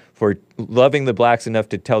him for loving the blacks enough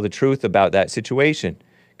to tell the truth about that situation.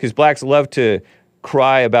 Because blacks love to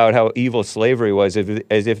cry about how evil slavery was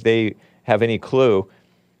as if they have any clue.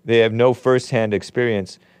 They have no firsthand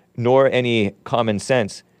experience, nor any common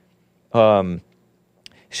sense. Sean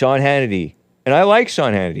Hannity, and I like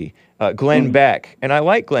Sean Hannity. Glenn Beck, and I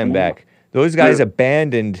like Glenn Beck. Those guys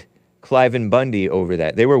abandoned Cliven Bundy over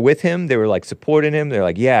that. They were with him. They were like supporting him. They're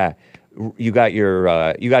like, yeah, you got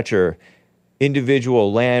your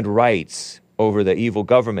individual land rights over the evil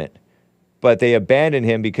government. But they abandoned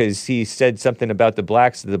him because he said something about the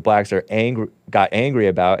blacks that the blacks got angry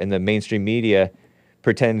about, and the mainstream media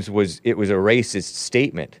pretends it was a racist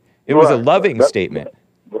statement. It was a loving statement.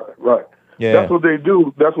 Right. Yeah. That's what they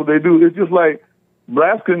do. It's just like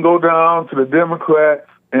blacks can go down to the Democrats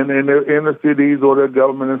and in their inner cities or their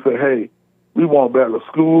government and say, hey, we want better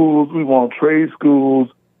schools, we want trade schools,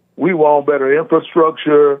 we want better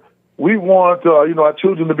infrastructure, we want our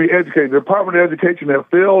children to be educated. The Department of Education has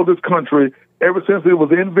failed this country ever since it was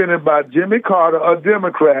invented by Jimmy Carter, a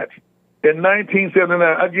Democrat, in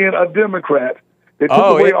 1979. Again, a Democrat. They took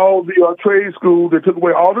away all the trade schools. They took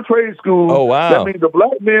away all the trade schools. Oh, wow. That means the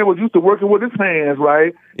black man was used to working with his hands,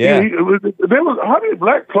 right? Yeah. There was how many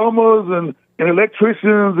black plumbers and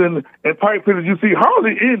electricians and pipe fitters. You see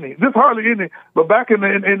hardly any, just hardly any. But back in the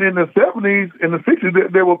 70s, in the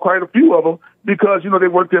 60s, there were quite a few of them because, they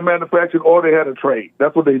worked in manufacturing or they had a trade.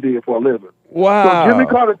 That's what they did for a living. Wow. So Jimmy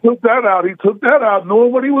Carter took that out. He took that out,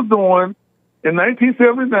 knowing what he was doing. In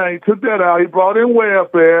 1979, he took that out. He brought in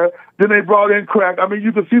welfare. Then they brought in crack. I mean,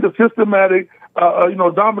 you can see the systematic,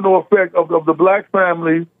 domino effect of the black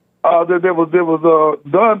family that was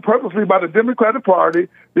done purposely by the Democratic Party.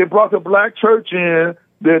 They brought the black church in.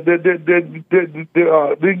 They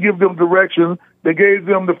give them direction. They gave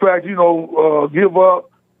them the fact, give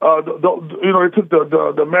up. They took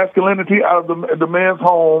the masculinity out of the man's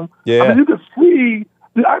home. Yeah. I mean, you can see.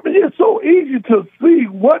 It's so easy to see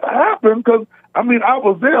what happened because, I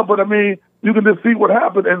was there, but you can just see what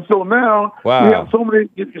happened. And so now we have so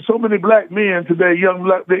many black men today, young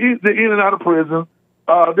black, they're in and out of prison.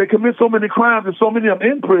 They commit so many crimes and so many of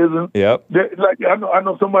them in prison. Yep. I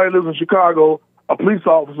know somebody lives in Chicago, a police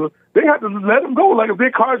officer. They have to let them go. Like if they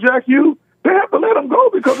carjack you, they have to let them go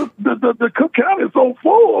because the Cook County is so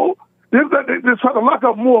full. They're trying to lock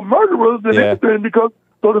up more murderers than anything because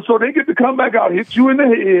so they get to come back out, hit you in the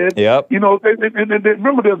head. Yep. And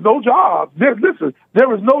remember, there's no jobs. There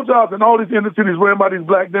is no jobs in all these inner cities ran by these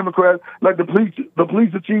black Democrats. Like the police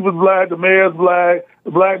chief was black, the mayor's black.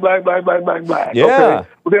 Yeah. Okay.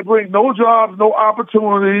 But they bring no jobs, no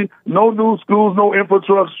opportunity, no new schools, no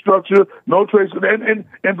infrastructure, no trade.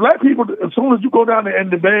 And black people, as soon as you go down there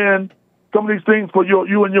and demand some of these things for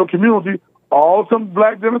you and your community, all some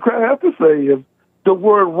black Democrat have to say is the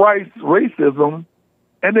word racism.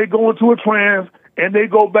 And they go into a trance, and they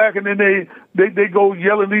go back, and then they go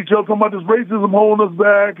yelling at each other, talking about this racism holding us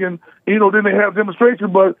back, and then they have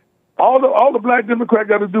demonstrations. But all the black Democrats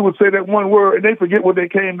got to do is say that one word, and they forget what they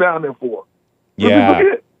came down there for.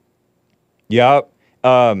 Yeah. Yep.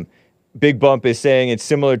 Big Bump is saying it's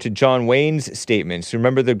similar to John Wayne's statements.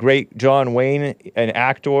 Remember the great John Wayne, an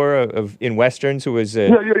actor in westerns who was? Yeah,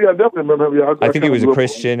 definitely remember him. Yeah, I think he was a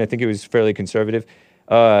Christian. I think he was fairly conservative.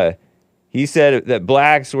 He said that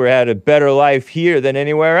blacks had a better life here than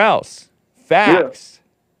anywhere else. Facts.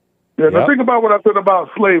 Yeah. Now think about what I said about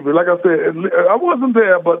slavery. Like I said, I wasn't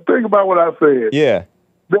there, but think about what I said. Yeah.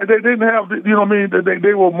 They didn't have,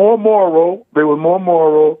 They were more moral. They were more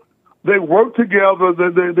moral. They worked together.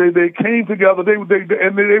 They came together. They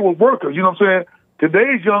were workers. You know what I'm saying?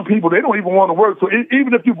 Today's young people, they don't even want to work. So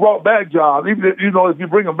even if you brought back jobs, even if, if you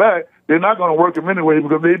bring them back, they're not going to work them anyway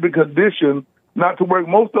because they've been conditioned not to work.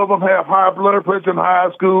 Most of them have high blood pressure in high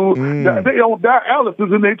school. They own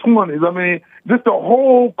dialysis in their 20s. Just the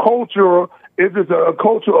whole culture is just a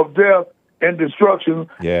culture of death and destruction.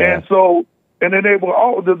 Yeah. And then they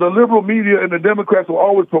will the liberal media and the Democrats will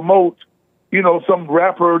always promote, some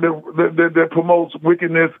rapper that promotes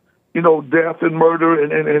wickedness, death and murder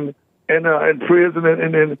and prison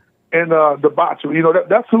and debauchery.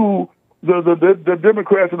 That's who the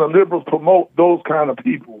Democrats and the liberals promote, those kind of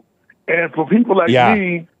people. And for people like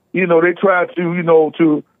me, they try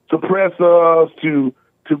to suppress us, to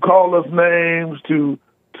call us names, to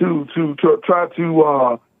try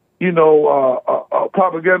to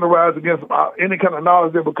propagandize against any kind of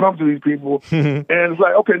knowledge that would come to these people. And it's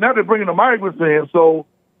like, okay, now they're bringing the migrants in. So,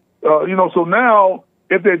 so now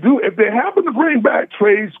if they happen to bring back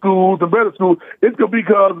trade schools and better schools, it's going to be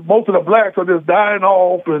because most of the blacks are just dying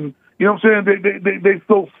off, and you know what I'm saying? They're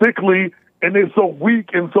so sickly. And they're so weak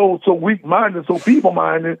and so weak-minded, so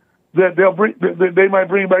feeble-minded that they might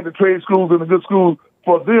bring back the trade schools and the good schools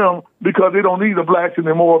for them because they don't need the blacks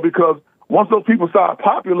anymore. Because once those people start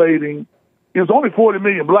populating, it's only 40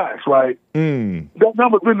 million blacks, right? That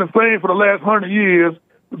number's been the same for the last 100 years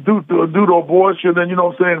due to abortion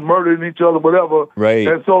and murdering each other, whatever. Right.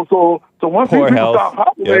 And so once these people start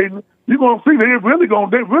populating, you're gonna see they're really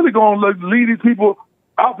gonna lead these people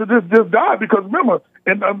out to just die because remember.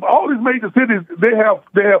 And all these major cities, they have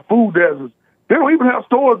food deserts. They don't even have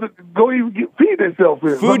stores that go even feed themselves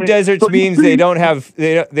in. Food deserts means they don't have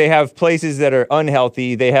they have places that are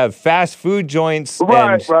unhealthy. They have fast food joints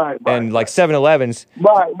and like 7-Elevens.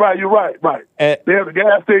 Right. You're right. They have a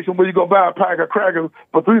gas station where you go buy a pack of crackers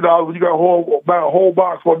for $3 when you got buy a whole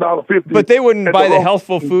box for $1.50. But they wouldn't buy the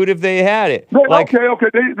healthful food if they had it. Okay. You're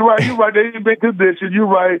right. They ain't been conditioned. You're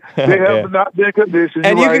right. They have not been conditioned.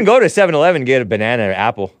 And you can go to 7-Eleven and get a banana or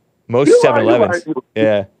apple. Most 7-Elevens. Right.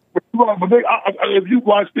 Yeah. But if you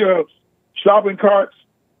watch their shopping carts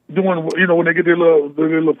doing, when they get their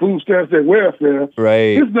little food stamps, their welfare,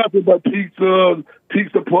 right? It's nothing but pizza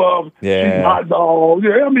puffs, hot dogs.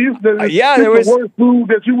 Yeah, there was the worst food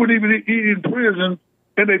that you wouldn't even eat in prison.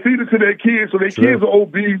 and they feed it to their kids, so their True. kids are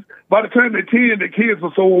obese. By the time they're 10, their kids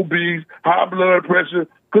are so obese, high blood pressure,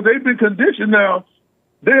 because they've been conditioned now.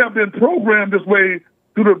 They have been programmed this way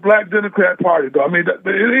through the Black Democrat Party, though. I mean,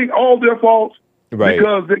 it ain't all their fault. Right.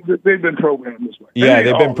 Because they've been programmed this way. Yeah,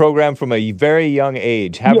 they've been programmed from a very young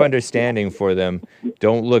age. Have understanding for them.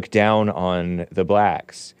 Don't look down on the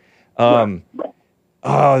blacks. Oh,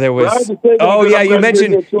 there was. Oh, yeah, you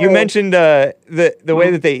mentioned the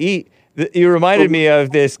way that they eat. You reminded me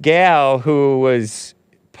of this gal who was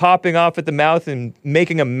popping off at the mouth and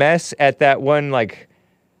making a mess at that one, like,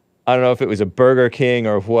 I don't know if it was a Burger King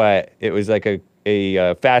or what. It was like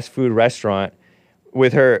a fast food restaurant.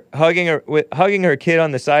 With her hugging her kid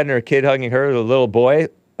on the side and her kid hugging her, the little boy,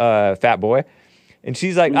 fat boy. And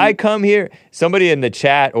she's like, I come here. Somebody in the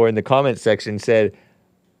chat or in the comment section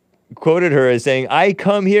quoted her as saying, I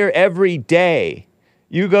come here every day.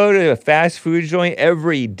 You go to a fast food joint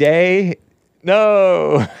every day?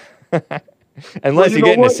 No. Unless you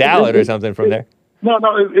get a salad or something from there. No.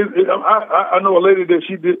 I know a lady that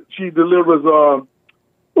she delivers,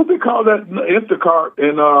 what they call that, Instacart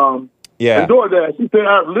and yeah. And DoorDash. She said,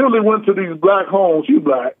 I literally went to these black homes. She's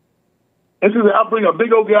black. And she said, I'll bring a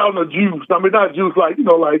big old gallon of juice. I mean, not juice like,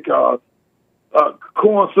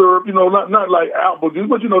 corn syrup, not like apple juice,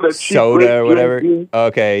 but that cheap soda or whatever. Juice.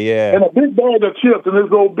 Okay, yeah. And a big bag of chips. And this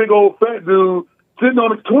big old fat dude sitting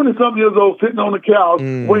on 20-something years old, sitting on the couch,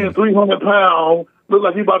 weighing 300 pounds, look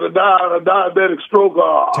like he's about to die of a diabetic stroke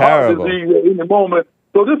or heart disease at any moment.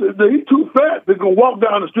 So he's too fat to go walk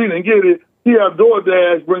down the street and get it. He has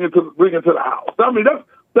DoorDash bring it to the house. I mean,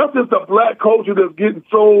 that's just a black culture that's getting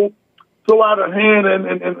so out of hand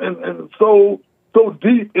and so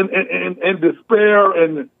deep in despair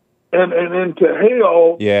and into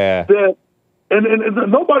hell. Yeah. That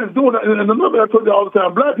and nobody's doing that. And another, I told you all the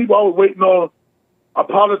time, black people always waiting on a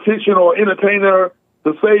politician or entertainer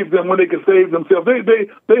to save them when they can save themselves.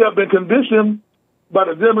 They have been conditioned by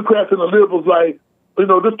the Democrats and the liberals, like,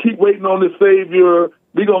 just keep waiting on this savior.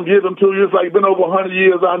 We're going to give them to you. It's like been over 100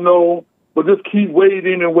 years, I know, but just keep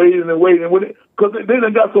waiting and waiting and waiting. Because they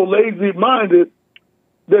done got so lazy-minded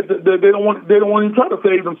that they don't want to even try to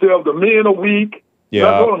save themselves. The men are weak. Yeah.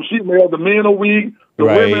 I told them, the men are weak. The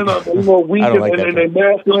women are weak and they're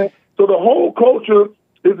masculine. So the whole culture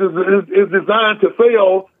is designed to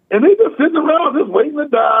fail. And they just sitting around just waiting to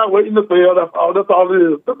die, waiting to fail. That's all it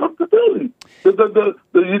is.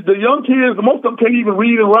 The young kids, most of them can't even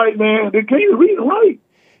read and write, man. They can't even read and write.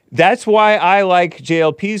 That's why I like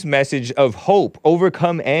JLP's message of hope.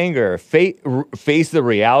 Overcome anger. Face the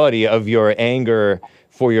reality of your anger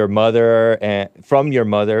for your mother and from your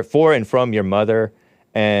mother, for and from your mother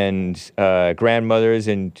and grandmothers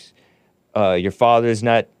and your father's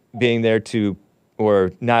not being there to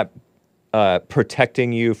or not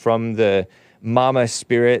protecting you from the mama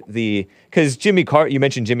spirit. Because you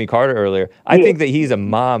mentioned Jimmy Carter earlier. I think that he's a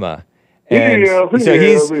mama, and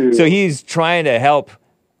so he's trying to help.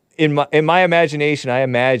 In my imagination, I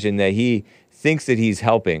imagine that he thinks that he's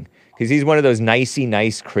helping because he's one of those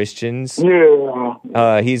nice Christians.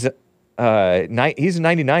 Yeah. He's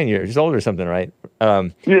 99 years old or something, right?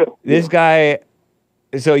 Yeah. This guy.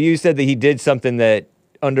 So you said that he did something that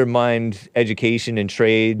undermined education and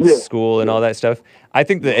trade school and all that stuff. I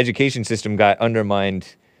think the education system got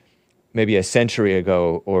undermined maybe a century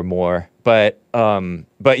ago or more. But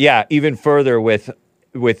yeah, even further with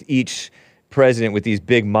each president with these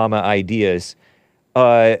big mama ideas.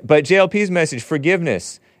 But JLP's message,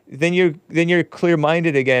 forgiveness. Then you're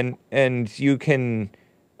clear-minded again, and you can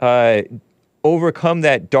overcome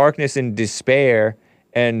that darkness and despair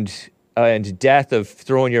and death of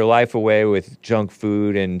throwing your life away with junk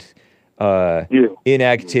food and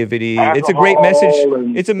inactivity. It's a great message.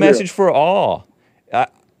 It's a message for all.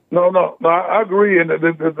 No, I agree. And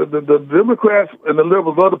the Democrats and the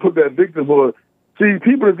liberals ought to put that victimhood. See,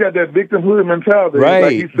 people have got that victimhood mentality. Right.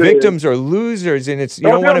 Like he said. Victims are losers, and you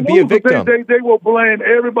don't want to be a victim. They will blame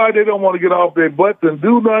everybody. They don't want to get off their butts and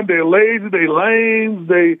do nothing. They're lazy. They're lame.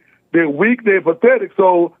 They're weak. They're pathetic.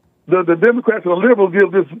 So the Democrats and the liberals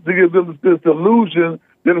give this delusion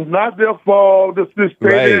that it's not their fault. Just stay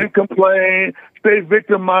there and complain. Stay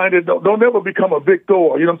victim-minded. Don't ever become a victor.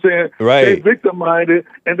 You know what I'm saying? Right. Stay victim-minded,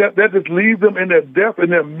 and that just leaves them in their death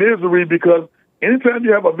and their misery, because anytime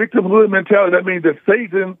you have a victimhood mentality, that means that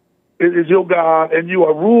Satan is your God, and you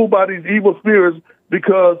are ruled by these evil spirits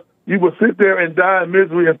because you will sit there and die in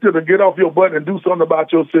misery instead of get off your butt and do something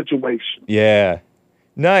about your situation. Yeah.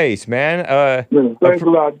 Nice, man. Thanks a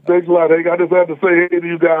lot. Thanks a lot, Hank. I just had to say hey to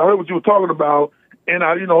you guys. I heard what you were talking about, and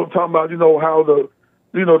talking about, how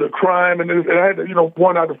the crime, and I had to,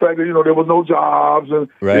 point out the fact that, there was no jobs, and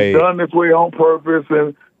Right. it's done this way on purpose,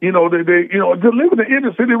 and, they just living in the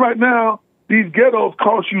inner city right now, these ghettos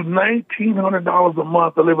cost you $1,900 a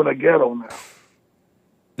month to live in a ghetto now.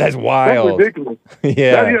 That's That's wild. ridiculous.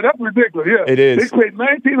 Yeah. That's ridiculous. Yeah, It is. They paid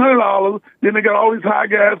 $1,900. Then they got all these high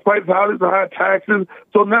gas prices, all these high taxes.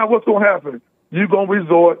 So now what's going to happen? You're going to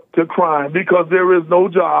resort to crime because there is no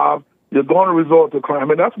job. You're going to resort to crime,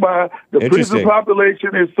 and that's why the prison Interesting.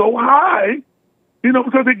 population is so high.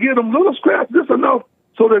 Because they give them little scraps, just enough,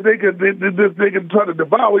 so that they can try to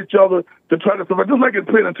devour each other to try to survive. Just like in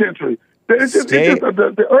penitentiary.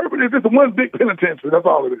 The urban is just one big penitentiary. That's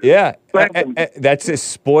all it is. Yeah, Same thing. that's a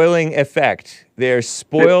spoiling effect. They're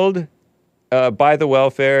spoiled by the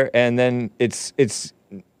welfare, and then it's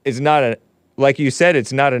not like you said.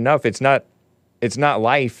 It's not enough. It's not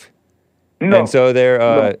life. No. And so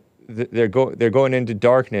they're going into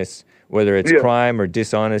darkness, whether it's crime or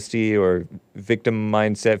dishonesty or victim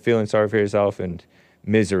mindset, feeling sorry for yourself, and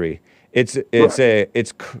misery. It's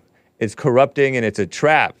corrupting, and it's a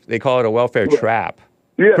trap. They call it a welfare trap.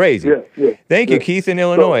 Yeah, Crazy. Yeah. Thank you, Keith in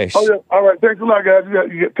Illinois. All right. Thanks a lot, guys.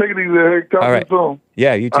 You take it easy. Hey, talk to you soon.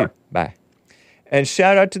 Yeah, you too. All right. Bye. And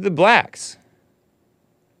shout out to the Blacks.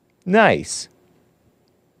 Nice.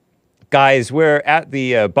 Guys, we're at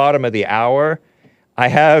the bottom of the hour. I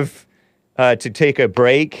have to take a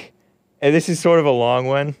break. And this is sort of a long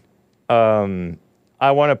one. I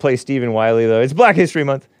want to play Stephen Wiley, though. It's Black History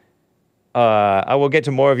Month. I will get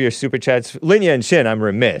to more of your super chats. Linya and Shin, I'm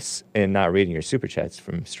remiss in not reading your super chats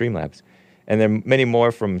from Streamlabs. And there are many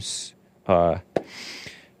more from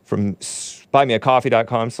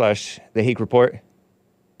buymeacoffee.com/The Hake Report.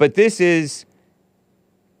 But this is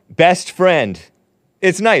Best Friend.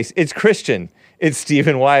 It's nice. It's Christian. It's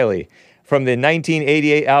Stephen Wiley from the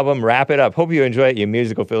 1988 album Wrap It Up. Hope you enjoy it, you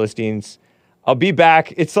musical Philistines. I'll be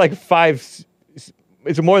back. It's like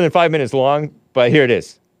it's more than 5 minutes long, but here it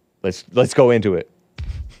is. Let's go into it.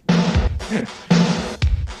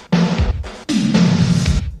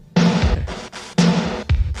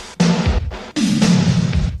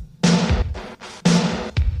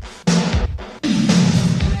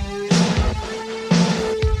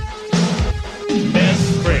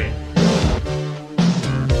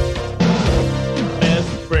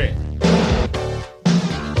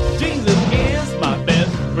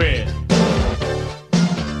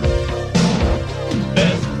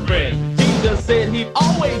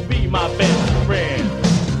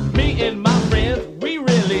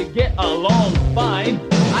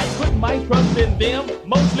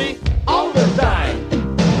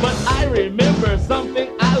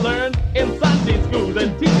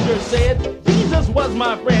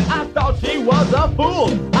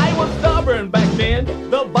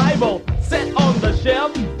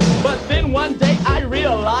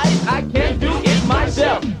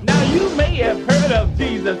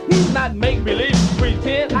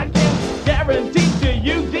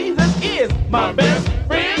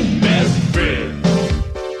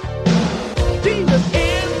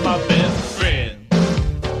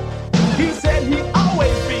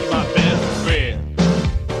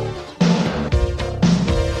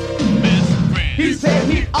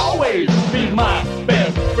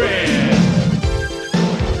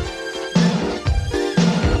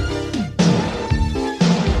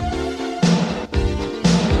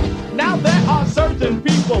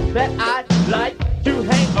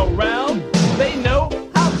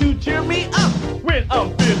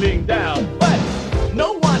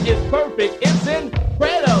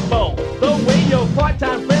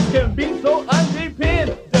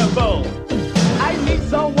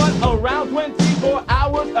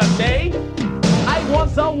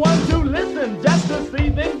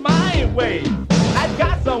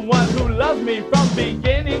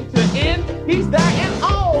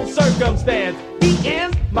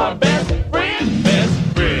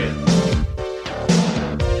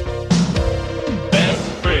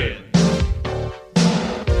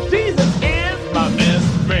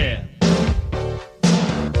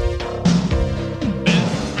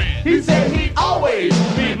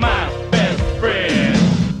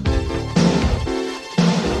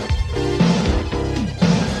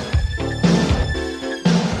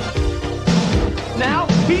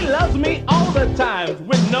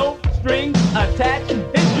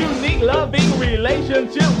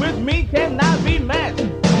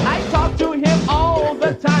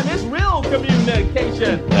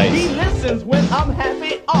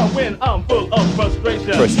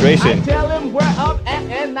 I tell him where I'm at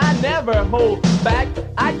and I never hold back.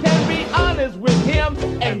 I can be honest with him,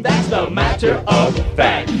 and that's the matter of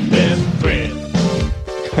fact. Best friend.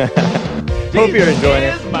 Hope you're enjoying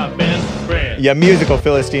it. is my best friend. Yeah, musical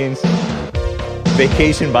Philistines.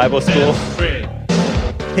 Vacation Bible School. Best friend.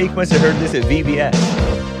 Hake must have heard this at VBS.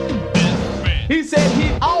 He said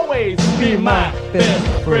he'd always be my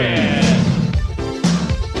best friend.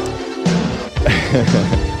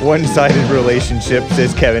 One-sided relationship,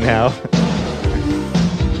 says Kevin Howe.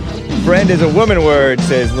 Friend is a woman word,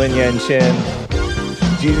 says Lin Yan Chin.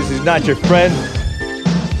 Jesus is not your friend,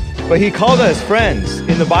 but he called us friends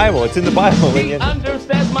in the Bible. It's in the Bible, Lin He Yan.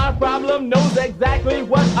 understands my problem, knows exactly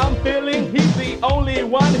what I'm feeling. He's the only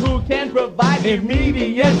one who can provide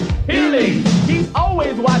immediate healing. He's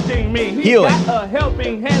always watching me. He's Healing. got a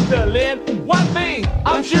helping hand to lend. One thing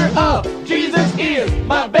I'm sure of, Jesus is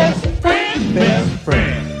my best friend. Best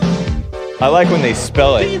friend. I like when they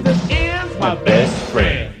spell it. Jesus is my best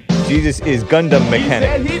friend. Jesus is Gundam He mechanic.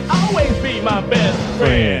 said he'd always be my best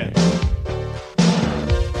friend.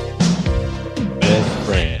 Best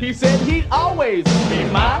friend. He said he'd always be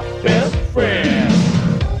my best friend.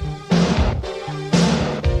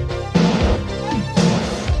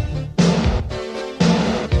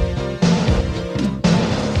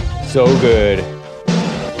 So good.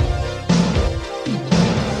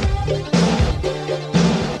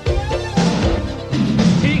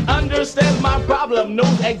 He understands my problem,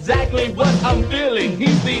 knows exactly what I'm feeling.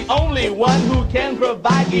 He's the only one who can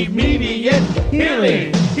provide immediate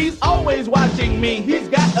healing. He's always watching me. He's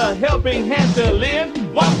got a helping hand to lend.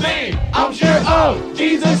 One thing I'm sure of,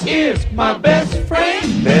 Jesus is my best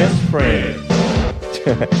friend. Best friend.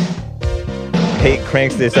 Hake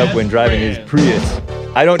cranks this up when driving his Prius.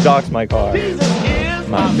 I don't dox my car. Jesus is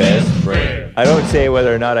My best friend. I don't say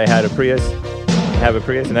whether or not I have a Prius,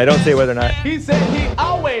 and I don't say whether or not, He said he'd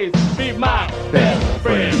always be my best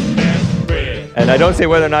friend. Best friend. and I don't say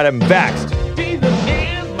whether or not I'm vaxxed. Jesus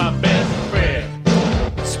is my best friend.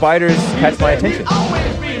 Spiders catch my He attention. said he'd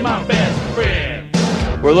always be my best friend.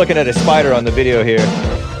 We're looking at a spider on the video here.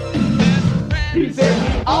 He said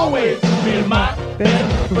he'd always be my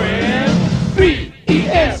best friend.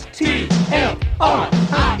 B-E-S-T-F-R-I-E-N-D.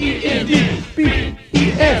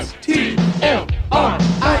 B-E-S-T-F-R-I-E-N-D.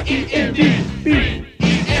 B-E-S-T-F-R-I-E-N-D.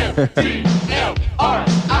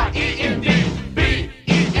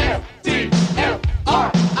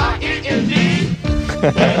 B-E-S-T-F-R-I-E-N-D.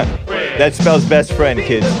 Best friend. That spells best friend,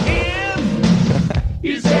 kids.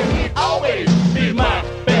 He said he'd always be my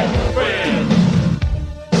best friend.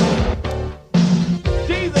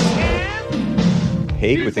 Jesus is.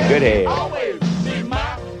 Hake with the good hair. Always be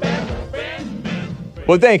my best friend.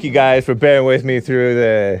 Well, thank you guys for bearing with me through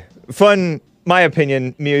the fun, my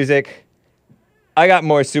opinion, music. I got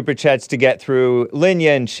more super chats to get through. Lin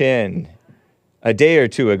Yan Chin, a day or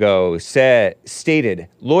two ago, stated,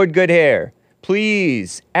 Lord Good Hair,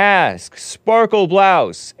 please ask Sparkle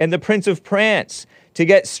Blouse and the Prince of Prance to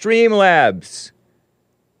get Streamlabs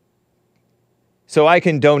so I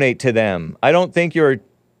can donate to them. I don't think your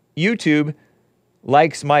YouTube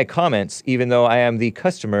likes my comments, even though I am the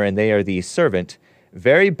customer and they are the servant.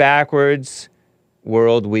 Very backwards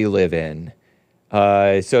world we live in.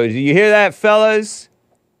 So do you hear that, fellas?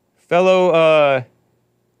 Fellow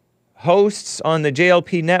hosts on the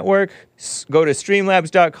JLP network, go to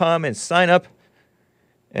streamlabs.com and sign up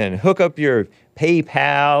and hook up your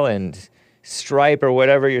PayPal and Stripe or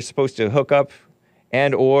whatever you're supposed to hook up,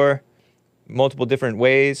 and or multiple different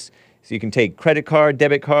ways. So you can take credit card,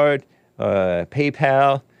 debit card,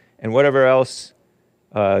 PayPal, and whatever else.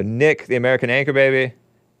 Nick, the American Anchor Baby,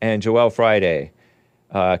 and Joelle Friday.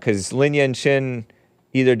 Because Lin Yan Chin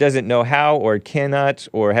either doesn't know how or cannot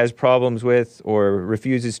or has problems with or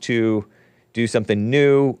refuses to do something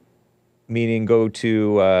new, meaning go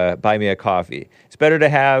to buy me a coffee. It's better to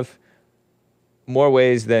have more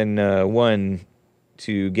ways than one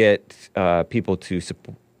to get people to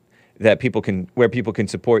support, that people can, where people can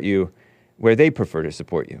support you where they prefer to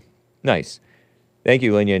support you. Nice. Thank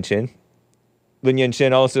you, Lin Yan Chin. Lin Yan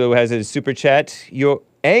Chin also has a super chat. Your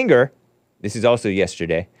anger, this is also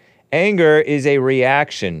yesterday, anger is a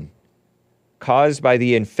reaction caused by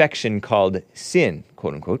the infection called sin,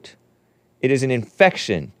 quote unquote. It is an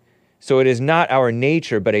infection, so it is not our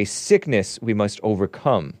nature, but a sickness we must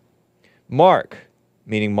overcome. Mark,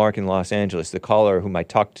 meaning Mark in Los Angeles, the caller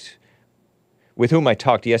with whom I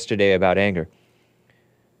talked yesterday about anger,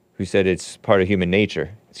 who said it's part of human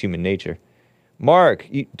nature. It's human nature. Mark,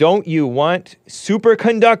 don't you want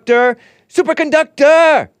superconductor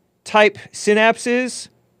type synapses,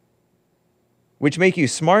 which make you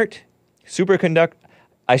smart?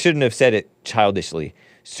 I shouldn't have said it childishly.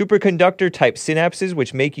 Superconductor type synapses,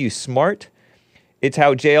 which make you smart. It's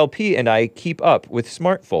how JLP and I keep up with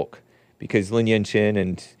smart folk, because Lin Yan Chin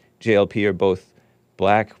and JLP are both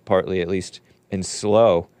black, partly at least, and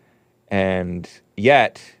slow. And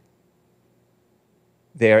yet,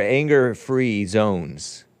 they are anger-free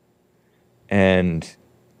zones. And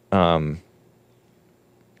so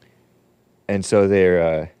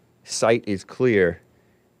their sight is clear,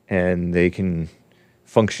 and they can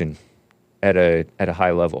function at a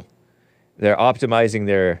high level. They're optimizing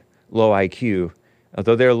their low IQ.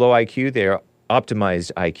 Although they're low IQ, they are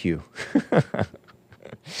optimized IQ.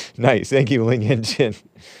 Nice, thank you, Ling Yan Chin.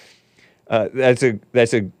 That's a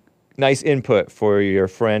nice input for your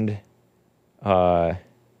friend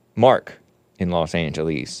Mark in Los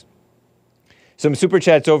Angeles. Some super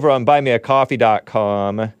chats over on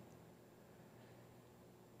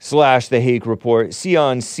buymeacoffee.com/The Hake Report.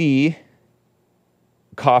 Sion C.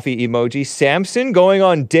 Coffee emoji. Samson going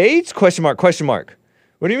on dates? Question mark.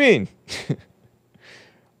 What do you mean?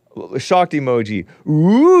 Shocked emoji.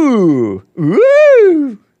 Ooh.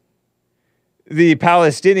 The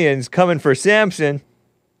Palestinians coming for Samson.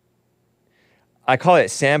 I call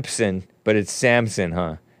it Samson, but it's Samson,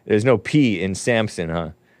 huh? There's no P in Samson, huh?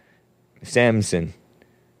 Samson.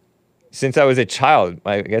 Since I was a child,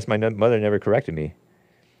 I guess my mother never corrected me.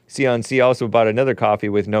 Sion C also bought another coffee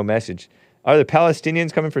with no message. Are the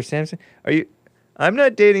Palestinians coming for Samson? Are you? I'm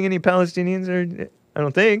not dating any Palestinians, or I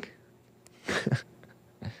don't think.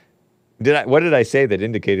 What did I say that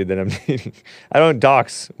indicated that I'm dating? I don't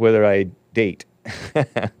dox whether I date.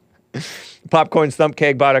 Popcorn's Thump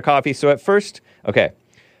Keg bought a coffee. So at first, okay,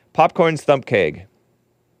 Popcorn's Thump Keg,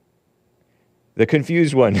 the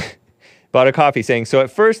confused one, bought a coffee saying, so at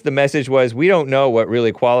first the message was, we don't know who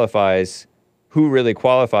really qualifies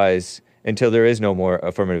until there is no more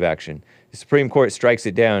affirmative action. The Supreme Court strikes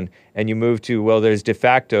it down, and you move to, well, there's de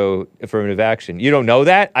facto affirmative action. You don't know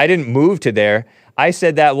that? I didn't move to there. I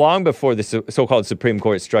said that long before the so-called Supreme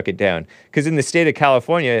Court struck it down. Because in the state of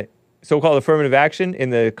California, so-called affirmative action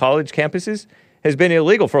in the college campuses has been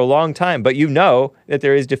illegal for a long time. But you know that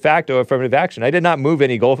there is de facto affirmative action. I did not move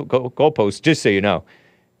any goalposts, just so you know.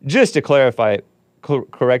 Just to clarify,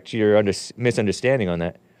 correct your misunderstanding on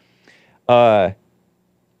that.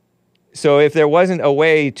 So if there wasn't a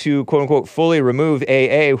way to, quote-unquote, fully remove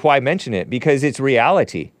AA, why mention it? Because it's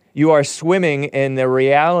reality. You are swimming in the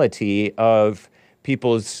reality of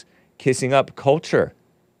people's kissing up culture.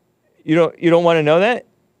 You don't want to know that?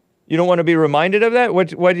 You don't want to be reminded of that?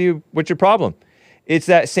 What's your problem? It's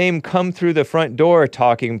that same come through the front door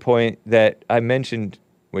talking point that I mentioned,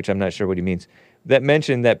 which I'm not sure what he means, that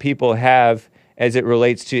mentioned that people have as it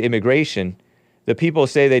relates to immigration. The people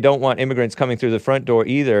say they don't want immigrants coming through the front door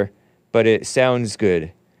either, but it sounds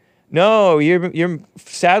good. No, you're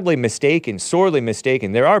sadly mistaken, sorely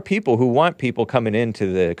mistaken. There are people who want people coming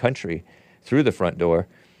into the country through the front door,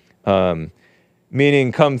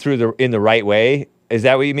 meaning come through in the right way. Is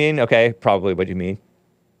that what you mean? Okay, probably what you mean.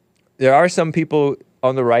 There are some people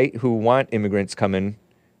on the right who want immigrants coming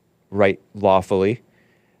right lawfully,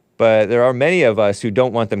 but there are many of us who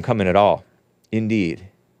don't want them coming at all. Indeed.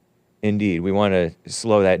 We want to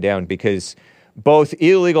slow that down because both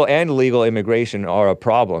illegal and legal immigration are a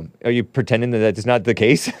problem. Are you pretending that that's not the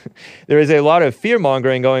case? There is a lot of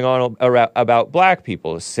fear-mongering going on about black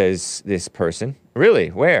people, says this person. Really?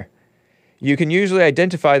 Where? You can usually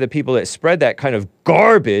identify the people that spread that kind of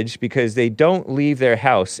garbage because they don't leave their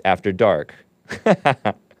house after dark.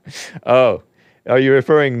 Oh, are you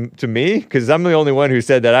referring to me? Because I'm the only one who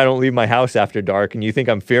said that I don't leave my house after dark, and you think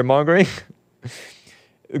I'm fear-mongering?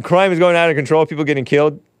 Crime is going out of control, people getting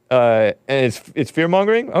killed. And it's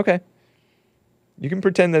fear-mongering? Okay. You can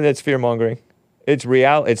pretend that it's fear-mongering.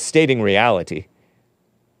 It's stating reality.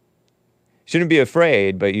 Shouldn't be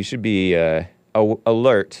afraid, but you should be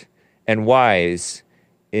alert and wise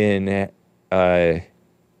in your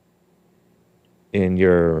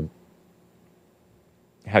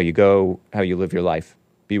how you go, how you live your life.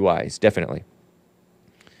 Be wise, definitely.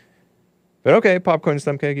 But okay, Popcorn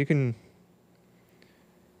Stump Cake, you can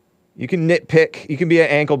nitpick. You can be an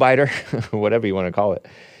ankle biter, whatever you want to call it.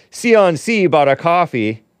 Sion C bought a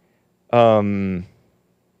coffee. 3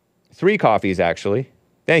 coffees, actually.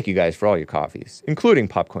 Thank you guys for all your coffees, including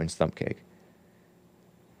Popcorn Stump Cake.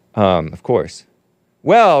 Of course.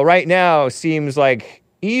 Well, right now seems like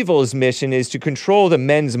evil's mission is to control the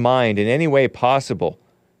men's mind in any way possible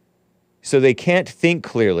so they can't think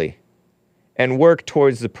clearly and work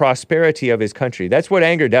towards the prosperity of his country. That's what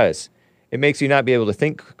anger does. It makes you not be able to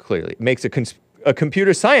think clearly. It makes a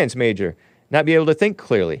computer science major not be able to think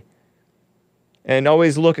clearly. And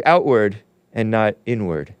always look outward and not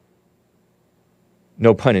inward.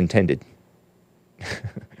 No pun intended.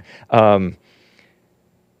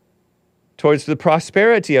 Towards the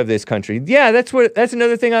prosperity of this country. Yeah, that's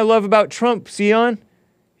another thing I love about Trump, Sion.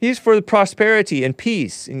 He's for the prosperity and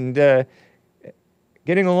peace and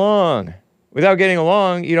getting along. Without getting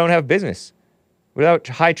along, you don't have business. Without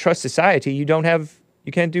high trust society, you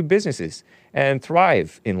can't do businesses and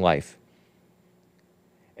thrive in life.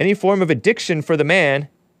 Any form of addiction for the man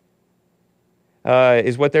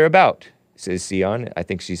is what they're about, says Sion. I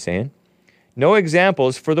think she's saying. No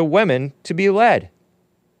examples for the women to be led,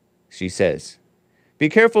 she says. Be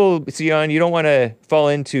careful, Sion. You don't want to fall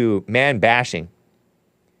into man bashing.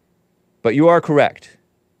 But you are correct.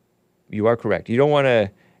 You are correct. You don't want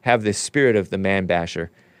to have the spirit of the man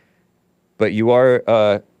basher. But you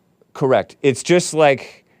are correct. It's just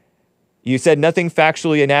like you said, nothing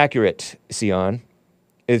factually inaccurate, Sion.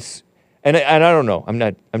 And I don't know.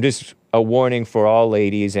 I'm just a warning for all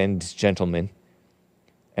ladies and gentlemen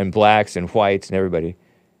and blacks and whites and everybody.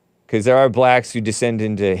 Because there are blacks who descend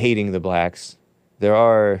into hating the blacks. There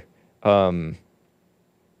are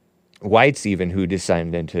whites even who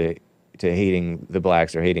descend into hating the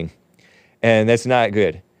blacks or hating. And that's not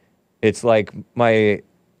good. It's like my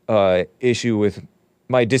issue with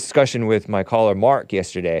my discussion with my caller Mark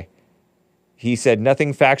yesterday. He said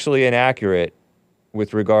nothing factually inaccurate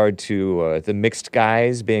with regard to the mixed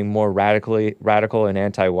guys being more radical and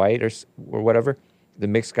anti-white or whatever. The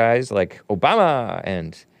mixed guys like Obama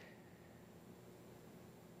and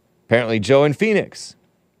apparently Joe in Phoenix.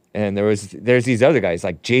 And there's these other guys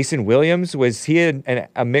like Jason Williams. Was he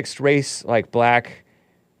a mixed race, like black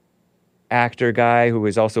actor guy who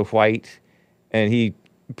was also white? And he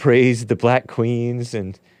praised the black queens,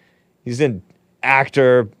 and he's an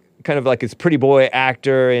actor, kind of like his pretty boy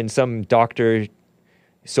actor in some doctor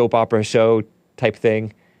soap opera show type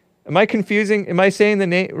thing. Am I confusing? Am I saying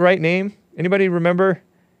the right name? Anybody remember?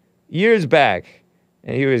 Years back,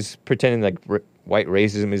 and he was pretending like white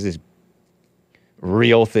racism is this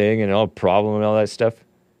real thing and all problem and all that stuff.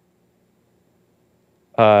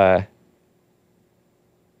 That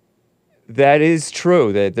is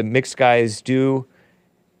true. That the mixed guys do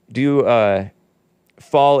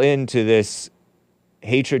fall into this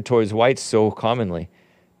hatred towards whites so commonly.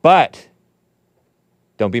 But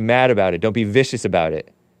don't be mad about it. Don't be vicious about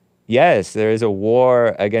it. Yes, there is a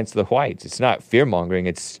war against the whites. It's not fear-mongering.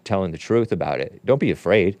 It's telling the truth about it. Don't be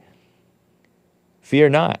afraid. Fear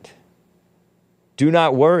not. Do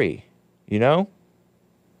not worry, you know?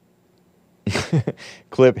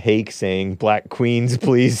 Clip Hake saying, "Black queens,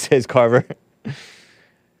 please," says Carver.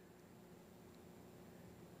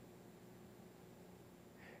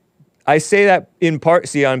 I say that in part,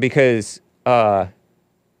 Sion, because, you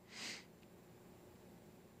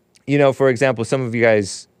know, for example, some of you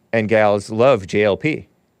guys and gals love JLP.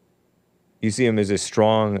 You see him as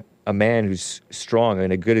a man who's strong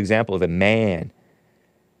and a good example of a man.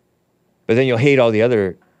 But then you'll hate all the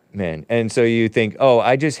other men. And so you think, oh,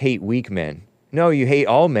 I just hate weak men. No, you hate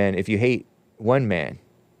all men if you hate one man.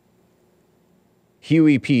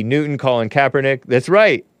 Huey P. Newton, Colin Kaepernick. That's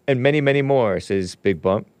right. And many, many more, says Big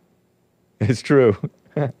Bump. It's true.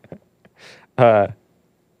 And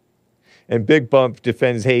Big Bump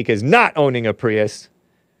defends Hake as not owning a Prius.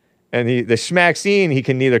 And the schmaxine he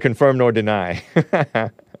can neither confirm nor deny.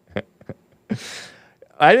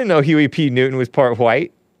 I didn't know Huey P. Newton was part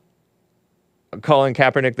white. Colin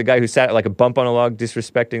Kaepernick, the guy who sat like a bump on a log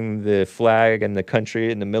disrespecting the flag and the country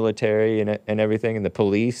and the military and everything and the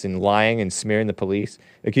police and lying and smearing the police,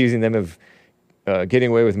 accusing them of getting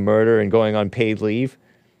away with murder and going on paid leave.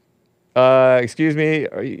 Excuse me,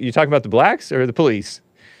 are you talking about the blacks or the police?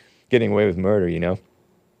 Getting away with murder, you know?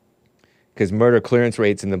 Because murder clearance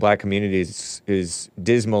rates in the black communities is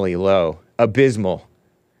dismally low. Abysmal.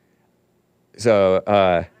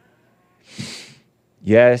 So,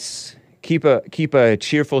 yes, keep a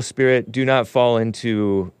cheerful spirit. Do not fall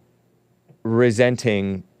into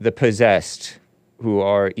resenting the possessed who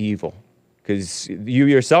are evil. Because you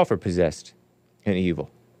yourself are possessed and evil.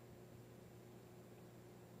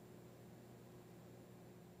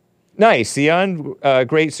 Nice, Sion.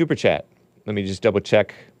 Great super chat. Let me just double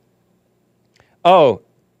check. Oh,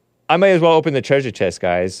 I might as well open the treasure chest,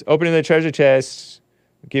 guys. Opening the treasure chest.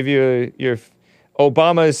 Give you your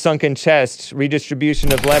Obama's sunken chest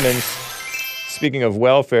redistribution of lemons. Speaking of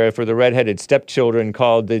welfare for the redheaded stepchildren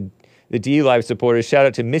called the D-Live supporters. Shout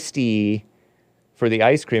out to Misty for the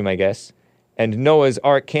ice cream, I guess. And Noah's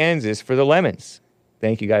Ark, Kansas for the lemons.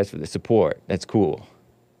 Thank you guys for the support. That's cool.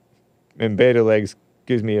 And Beta Legs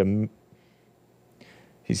gives me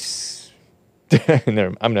he's...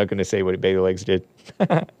 I'm not going to say what Beta Legs did.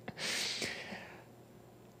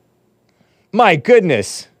 My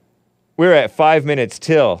goodness. We're at 5 minutes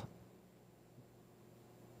till.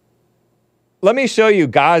 Let me show you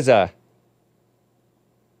Gaza.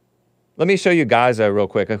 let me show you Gaza real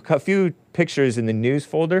quick. A few pictures in the news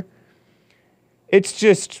folder. It's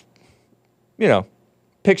just,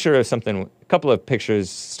 picture of something, a couple of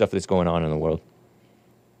pictures, stuff that's going on in the world.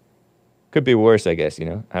 Could be worse, I guess, I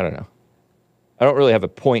don't know. I don't really have a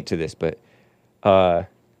point to this, but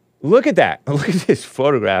look at that. Look at this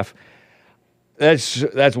photograph.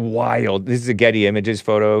 That's wild. This is a Getty Images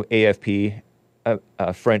photo, AFP,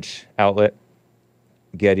 a French outlet.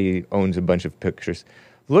 Getty owns a bunch of pictures.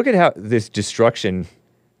 Look at how this destruction,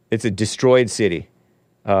 it's a destroyed city.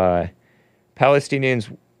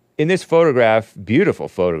 Palestinians, in this photograph, beautiful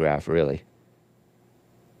photograph, really.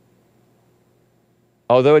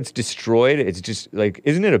 Although it's destroyed, it's just like,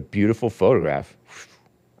 isn't it a beautiful photograph?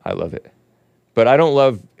 I love it. But I don't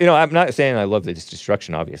love, I'm not saying I love this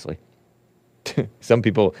destruction, obviously. Some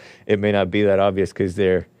people, it may not be that obvious because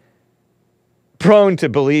they're prone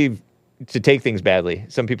to take things badly.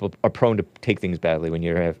 Some people are prone to take things badly when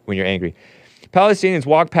you're angry. Palestinians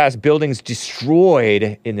walk past buildings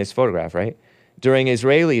destroyed in this photograph, right? During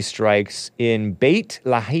Israeli strikes in Beit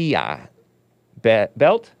Lahia.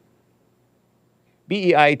 Belt?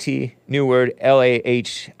 B-E-I-T, new word,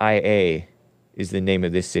 L-A-H-I-A is the name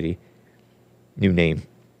of this city. New name.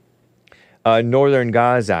 Northern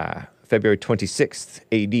Gaza. February 26th,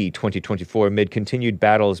 AD 2024, amid continued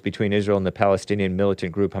battles between Israel and the Palestinian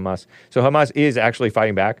militant group Hamas. So Hamas is actually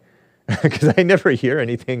fighting back, because I never hear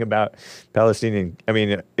anything about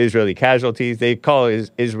Israeli casualties. They call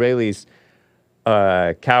Israelis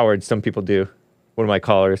cowards. Some people do. One of my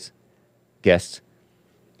guests.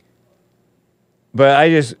 But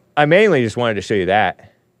I mainly just wanted to show you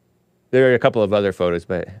that. There are a couple of other photos,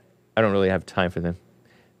 but I don't really have time for them.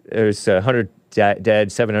 There's 100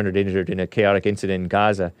 dead, 700 injured in a chaotic incident in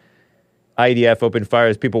Gaza. IDF opened fire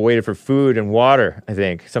as people waited for food and water, I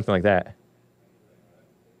think. Something like that.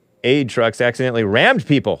 Aid trucks accidentally rammed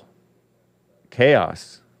people.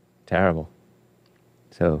 Chaos. Terrible.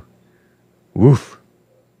 So, woof.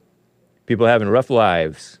 People having rough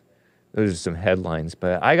lives. Those are some headlines.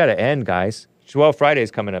 But I got to end, guys. Joel Friday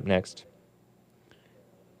is coming up next.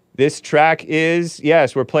 This track is,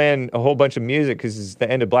 yes, we're playing a whole bunch of music because it's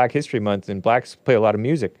the end of Black History Month, and blacks play a lot of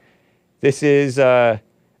music. This is a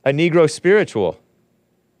Negro spiritual.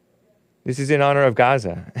 This is in honor of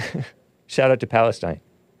Gaza. Shout out to Palestine.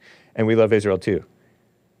 And we love Israel too.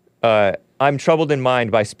 I'm Troubled in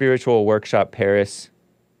Mind by Spiritual Workshop Paris.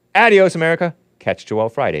 Adios, America. Catch Joel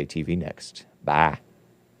Friday TV next. Bye.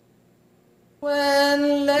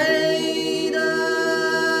 When laden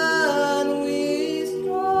with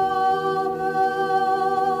troubles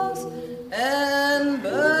and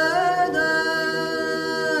burdened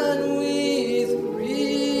with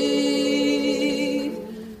grief,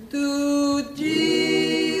 to Jesus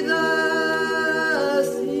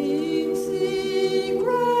in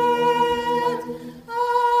secret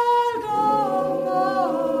I'll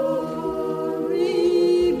go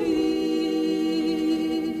relieve.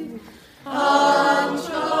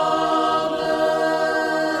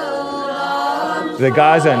 The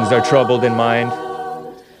Gazans are troubled in mind.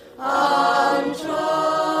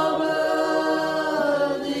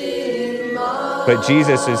 But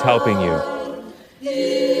Jesus is helping you.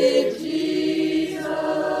 If Jesus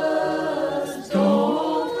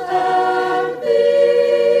don't help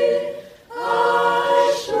me,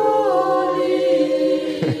 I surely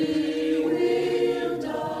will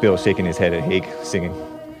die. Bill shaking his head at Hake singing.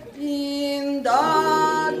 In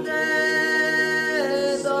dark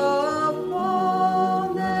days of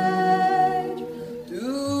bondage,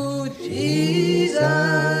 to Jesus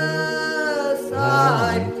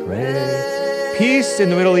I pray. Peace in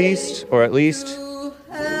the Middle East, or at least To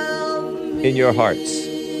help me in your hearts.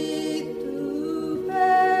 to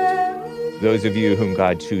bear Those of you whom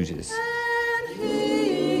God chooses. and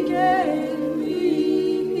He gave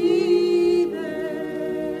me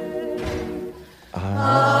there.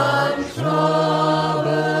 I'm troubled,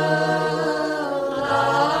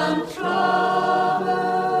 I'm troubled,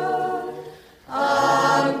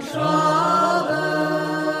 I'm troubled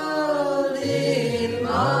in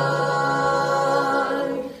mind.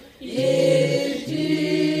 If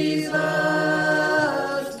Jesus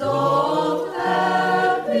don't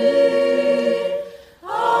help me,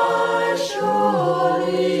 I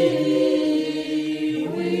surely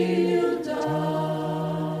will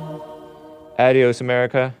die. Adios,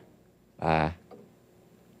 America. Bye.